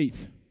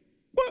 Faith.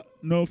 What?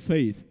 No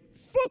faith.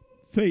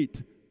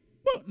 Faith.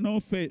 What?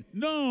 No faith.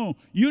 No,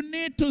 you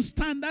need to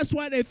stand. That's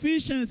what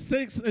Ephesians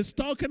 6 is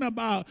talking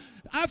about.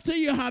 After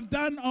you have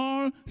done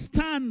all,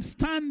 stand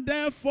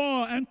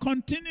therefore, and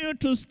continue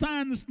to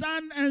stand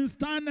and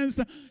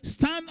stand.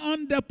 Stand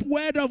on the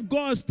word of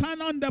God.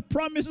 Stand on the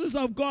promises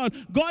of God.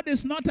 God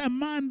is not a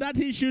man that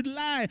he should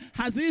lie.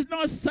 Has he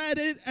not said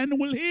it, and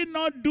will he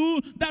not do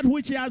that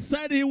which he has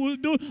said he will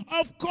do?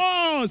 Of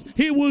course,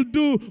 he will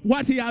do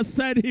what he has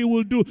said he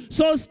will do.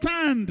 So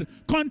stand.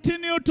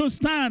 Continue to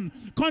stand.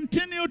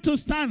 Continue to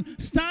stand.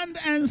 Stand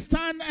and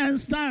stand and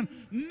stand.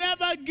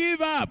 Never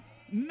give up.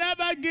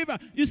 Never give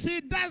up. You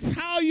see, that's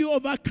how you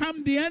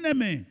overcome the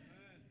enemy.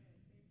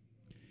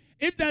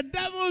 If the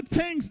devil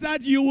thinks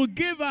that you will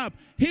give up,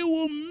 he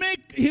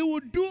will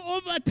do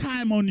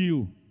overtime on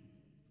you.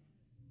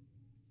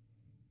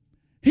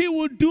 He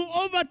will do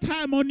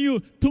overtime on you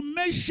to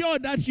make sure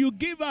that you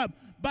give up.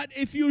 But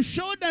if you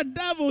show the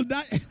devil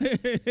that,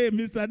 hey,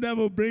 Mr.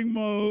 Devil, bring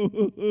more.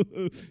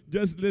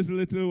 Just this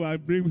little while,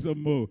 bring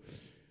some more.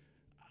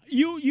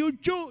 You're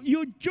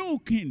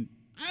joking.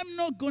 I'm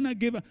not going to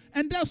give up.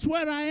 And that's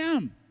where I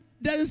am.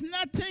 There is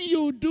nothing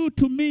you do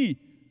to me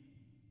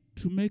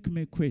to make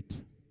me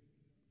quit.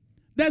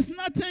 There's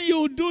nothing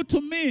you do to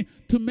me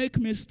to make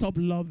me stop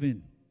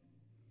loving.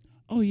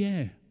 Oh,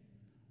 yeah,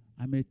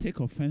 I may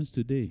take offense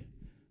today,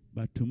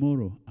 but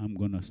tomorrow I'm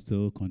going to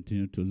still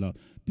continue to love.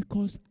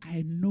 Because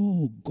I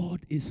know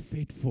God is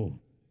faithful.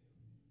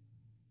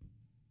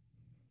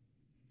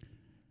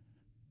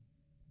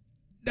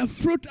 The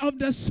fruit of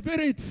the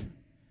Spirit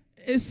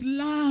is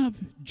love,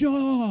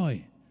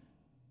 joy,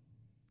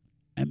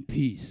 and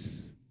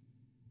peace.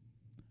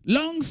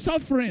 Long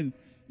suffering.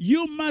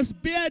 You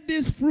must bear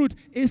this fruit.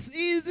 It's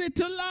easy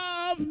to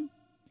love.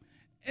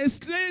 It's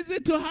easy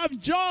to have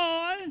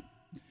joy.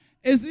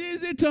 It's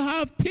easy to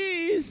have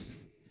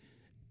peace.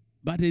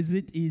 But is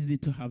it easy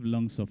to have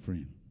long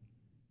suffering?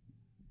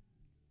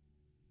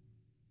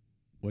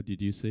 What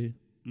did you say?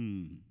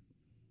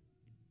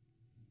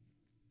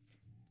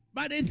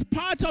 But it's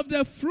part of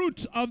the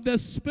fruit of the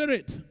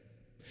Spirit.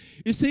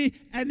 You see,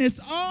 and it's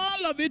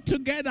all of it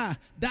together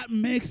that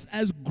makes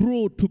us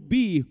grow to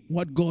be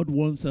what God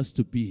wants us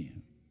to be.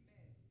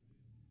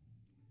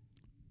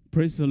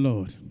 Praise the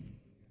Lord.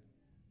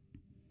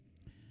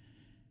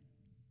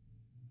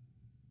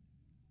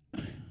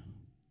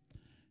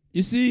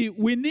 You see,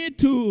 we need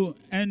to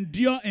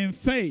endure in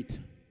faith.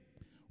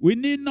 We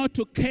need not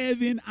to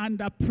cave in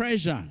under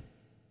pressure.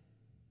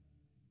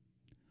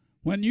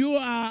 When you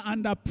are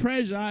under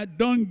pressure,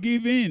 don't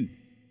give in.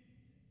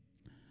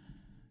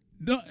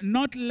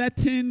 Not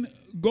letting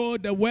go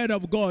the word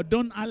of God.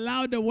 Don't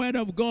allow the word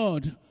of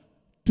God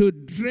to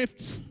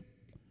drift,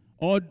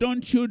 or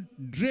don't you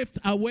drift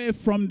away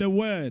from the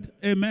word.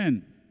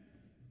 Amen.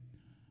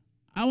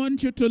 I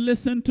want you to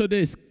listen to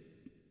this.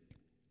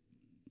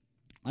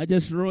 I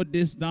just wrote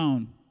this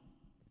down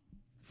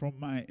from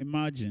my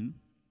Imagine.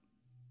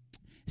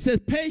 It says,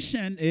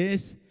 patience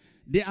is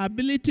the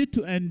ability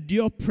to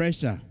endure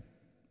pressure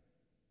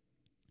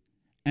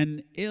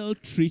and ill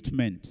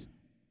treatment.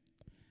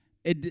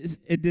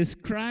 It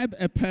describes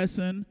a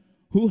person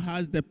who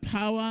has the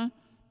power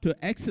to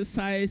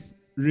exercise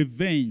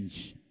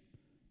revenge,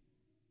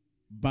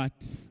 but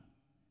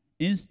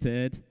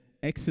instead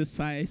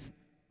exercise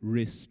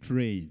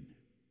restraint.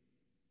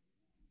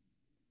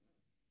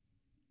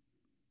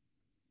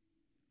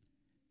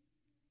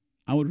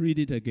 I will read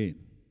it again.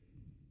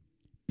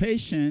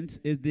 Patience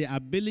is the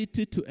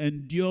ability to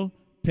endure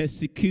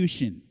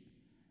persecution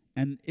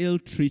and ill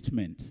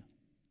treatment,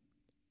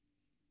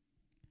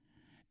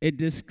 It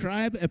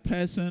describes a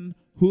person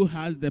who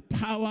has the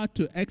power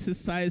to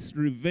exercise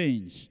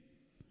revenge,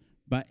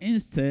 but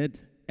instead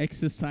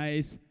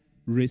exercise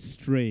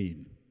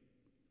restraint.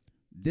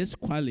 This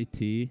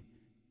quality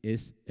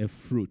is a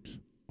fruit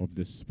of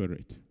the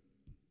Spirit.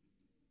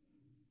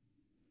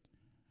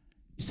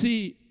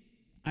 See,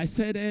 I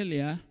said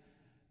earlier,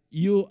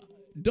 you're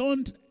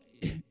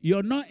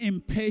not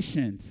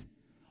impatient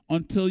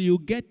until you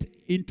get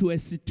into a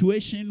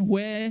situation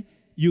where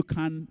you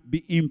can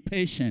be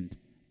impatient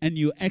and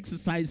you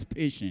exercise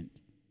patience.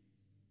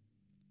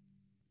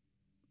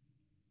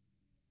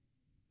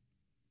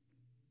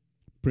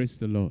 Praise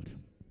the Lord.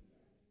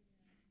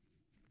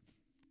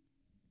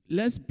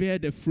 Let's bear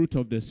the fruit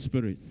of the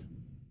Spirit.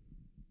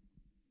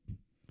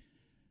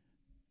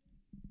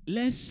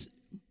 Let's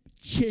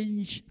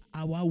change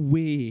our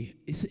way.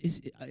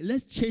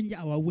 Let's change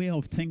our way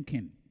of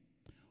thinking.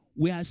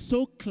 We are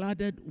so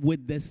cluttered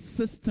with the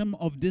system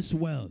of this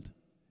world.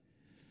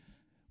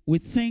 We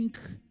think,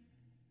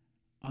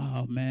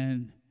 oh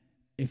man,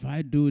 if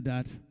I do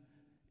that,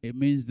 it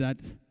means that,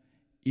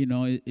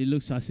 it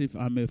looks as if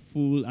I'm a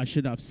fool. I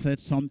should have said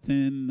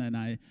something, and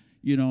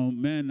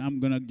I'm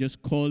going to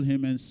just call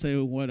him and say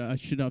what I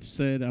should have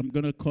said. I'm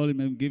going to call him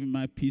and give him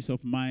my peace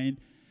of mind.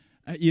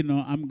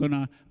 I'm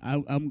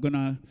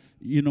gonna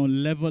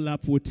level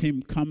up with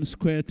him, come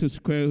square to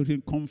square with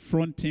him,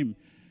 confront him.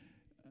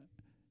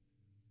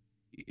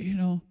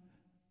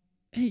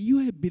 Hey,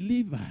 you're a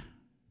believer.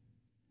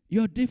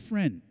 You're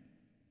different.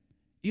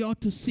 You ought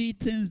to see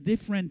things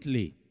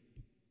differently.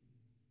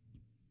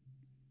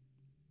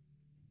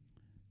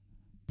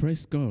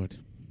 Praise God.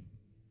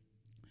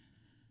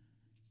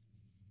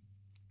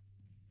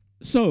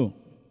 So,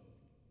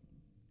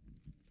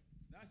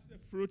 that's the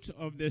fruit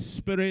of the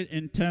Spirit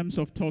in terms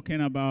of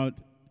talking about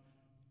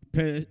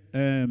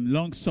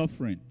long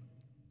suffering.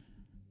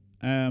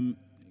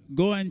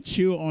 Go and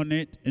chew on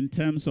it in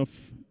terms of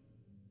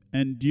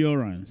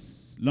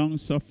endurance, long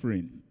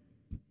suffering.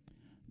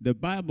 The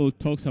Bible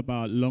talks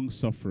about long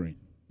suffering.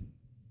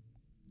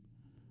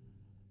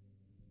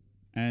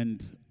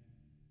 And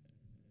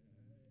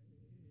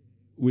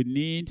we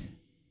need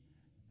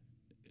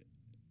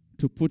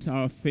to put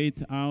our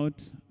faith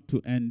out,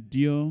 to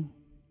endure.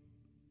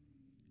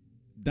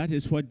 That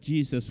is what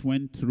Jesus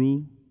went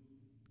through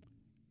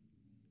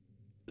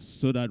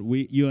so that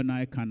you and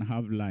I can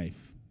have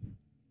life.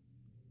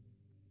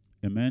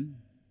 Amen?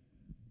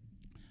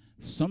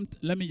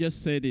 Let me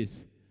just say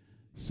this.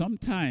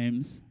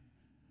 Sometimes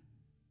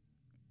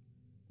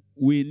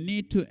we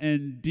need to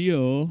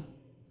endure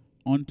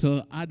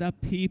until other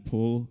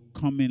people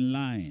come in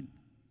line.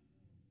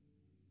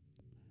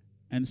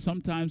 And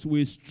sometimes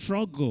we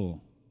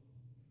struggle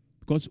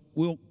because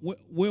we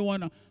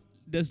want to,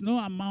 there's no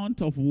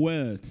amount of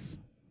words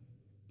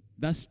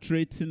that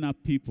straighten up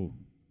people.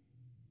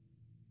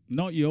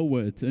 Not your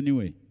words,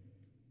 anyway.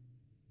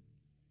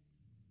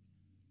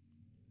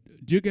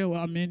 Do you get what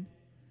I mean?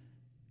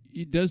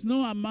 There's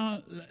no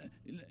amount,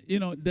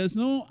 there's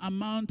no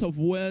amount of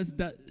words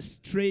that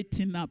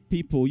straighten up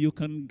people. You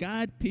can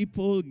guide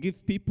people,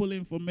 give people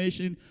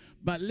information,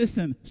 but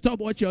listen, stop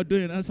what you're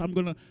doing. Else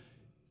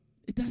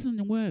it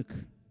doesn't work.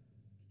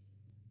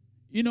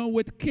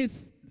 With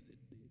kids,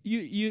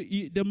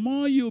 the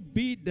more you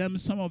beat them,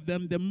 some of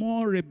them, the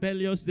more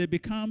rebellious they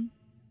become.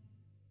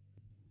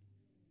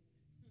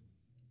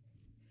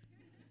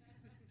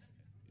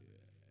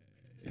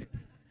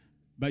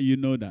 But you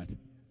know that.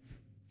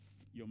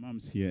 Your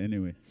mom's here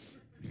anyway.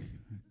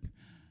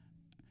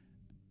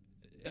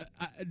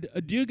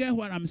 Do you get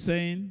what I'm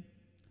saying?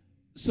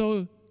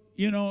 So,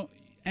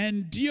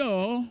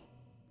 endure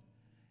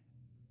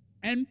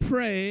and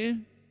pray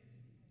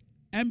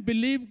and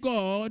believe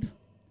God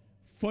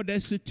for the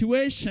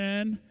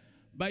situation.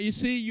 But you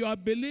see, you are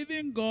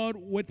believing God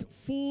with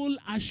full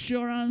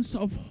assurance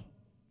of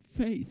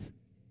faith.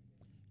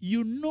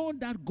 You know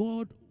that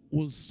God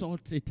will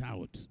sort it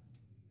out.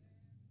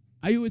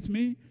 Are you with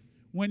me?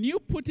 When you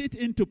put it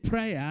into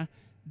prayer,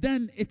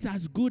 then it's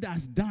as good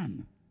as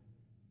done.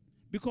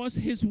 Because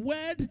his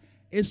word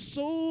is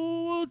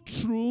so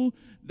true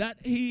that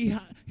he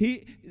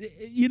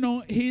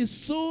is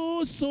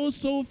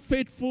so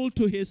faithful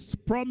to his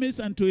promise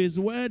and to his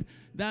word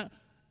that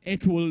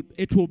it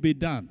will be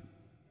done.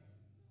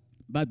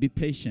 But be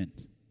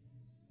patient.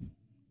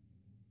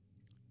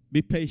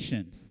 Be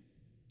patient.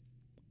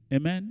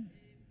 Amen?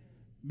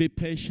 Be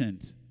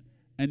patient.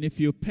 And if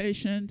you're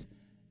patient,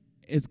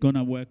 it's going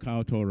to work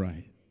out all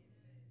right.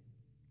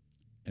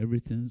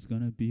 Everything's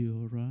going to be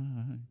all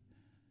right.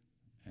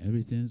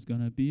 Everything's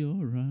going to be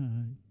all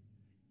right.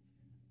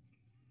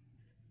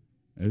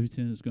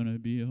 Everything's going to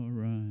be all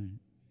right.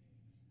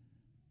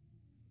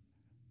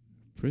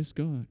 Praise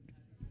God.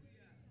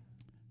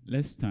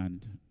 Let's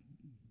stand.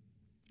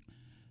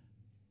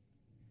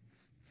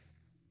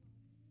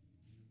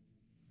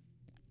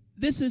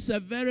 This is a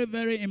very,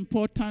 very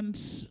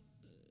important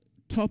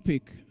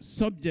topic,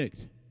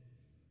 subject.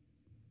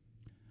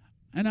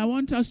 And I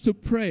want us to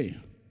pray.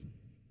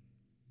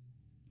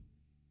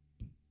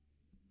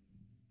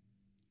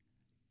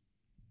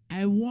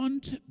 I want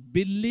want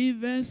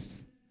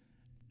believers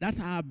that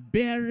are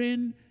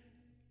bearing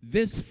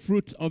this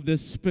fruit of the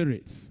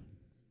Spirit.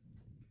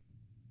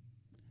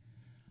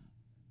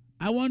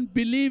 I want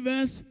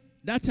believers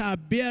that are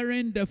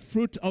bearing the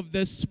fruit of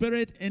the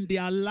Spirit in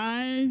their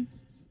life,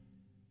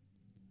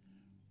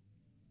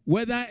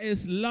 whether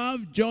it's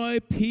love, joy,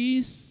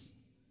 peace,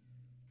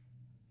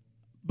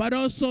 but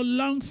also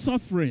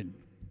long-suffering.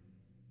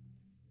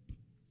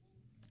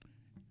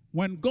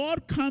 When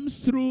God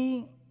comes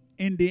through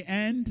in the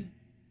end,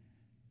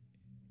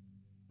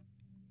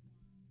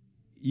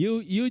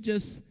 you'll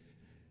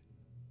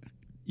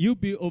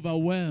be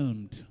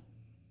overwhelmed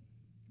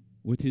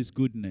with his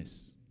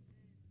goodness.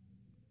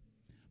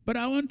 But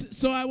I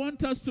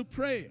want us to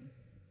pray.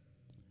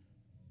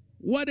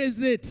 What is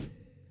it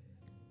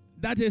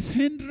that is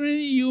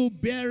hindering you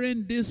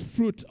bearing this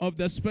fruit of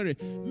the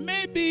Spirit?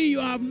 Maybe you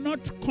have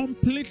not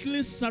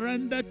completely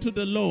surrendered to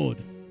the Lord.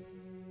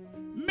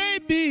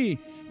 Maybe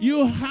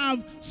you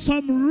have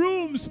some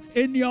rooms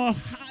in your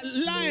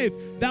life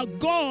that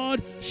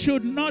God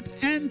should not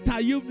enter.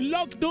 You've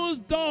locked those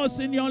doors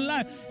in your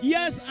life.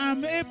 Yes,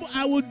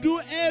 I will do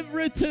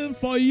everything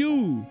for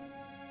you,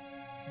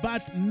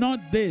 but not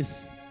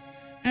this.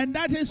 And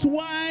that is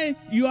why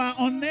you are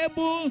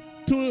unable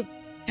to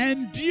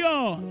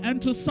endure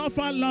and to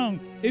suffer long.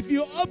 If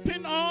you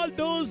open all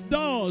those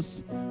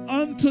doors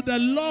unto the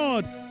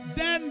Lord,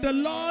 then the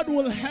Lord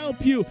will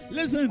help you.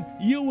 Listen,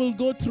 you will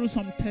go through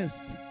some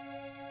tests.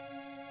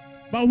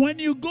 But when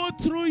you go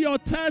through your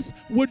test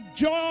with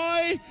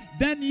joy,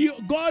 then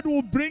God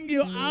will bring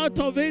you out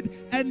of it,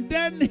 and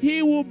then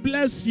he will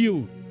bless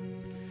you.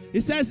 He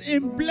says,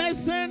 in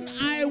blessing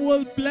I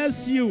will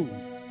bless you,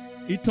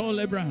 he told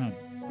Abraham.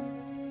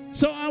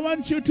 So I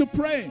want you to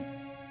pray.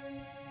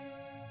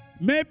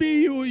 Maybe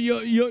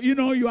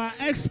you are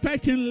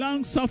expecting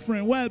long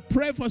suffering. Well,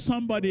 pray for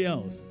somebody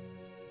else.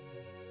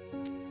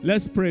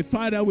 Let's pray.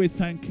 Father, we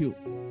thank you.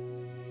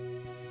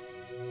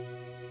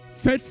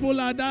 Faithful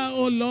are thou,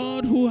 O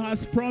Lord, who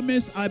has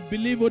promised, I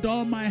believe with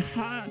all my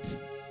heart,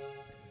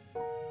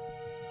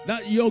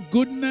 that your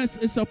goodness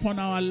is upon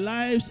our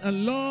lives.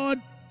 And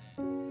Lord,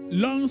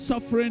 long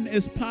suffering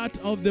is part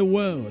of the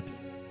world.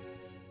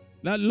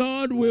 That,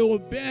 Lord, we will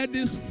bear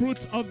this fruit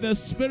of the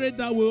Spirit,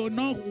 that we will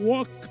not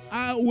walk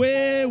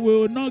away, we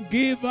will not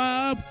give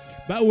up,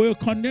 but we will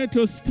continue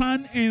to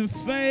stand in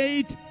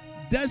faith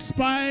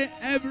despite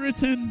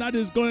everything that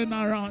is going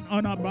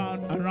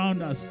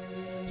around us,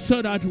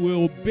 so that we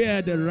will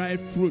bear the right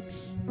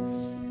fruits,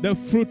 the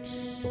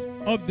fruits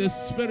of the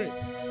Spirit,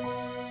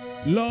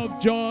 love,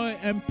 joy,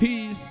 and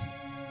peace,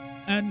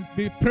 and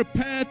be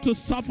prepared to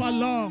suffer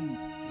long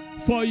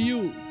for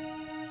you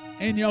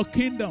in your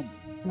kingdom.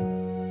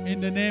 In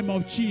the name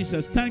of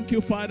Jesus. Thank you,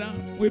 Father.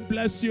 We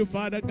bless you,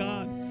 Father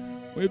God.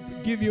 We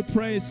give you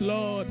praise,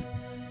 Lord.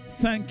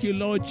 Thank you,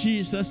 Lord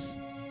Jesus.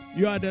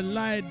 You are the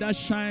light that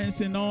shines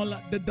in all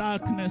the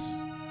darkness.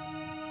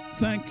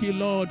 Thank you,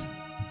 Lord.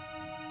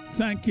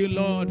 Thank you,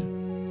 Lord.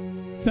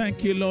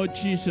 Thank you, Lord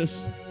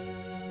Jesus.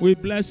 We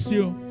bless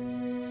you.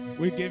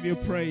 We give you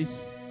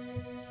praise.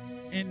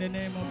 In the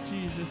name of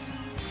Jesus.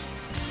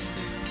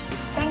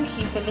 Thank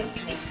you for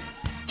listening.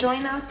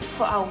 Join us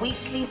for our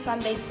weekly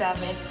Sunday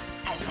service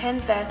at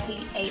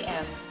 10:30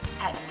 a.m.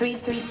 at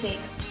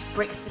 336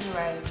 Brixton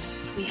Road.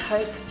 We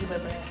hope you were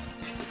blessed.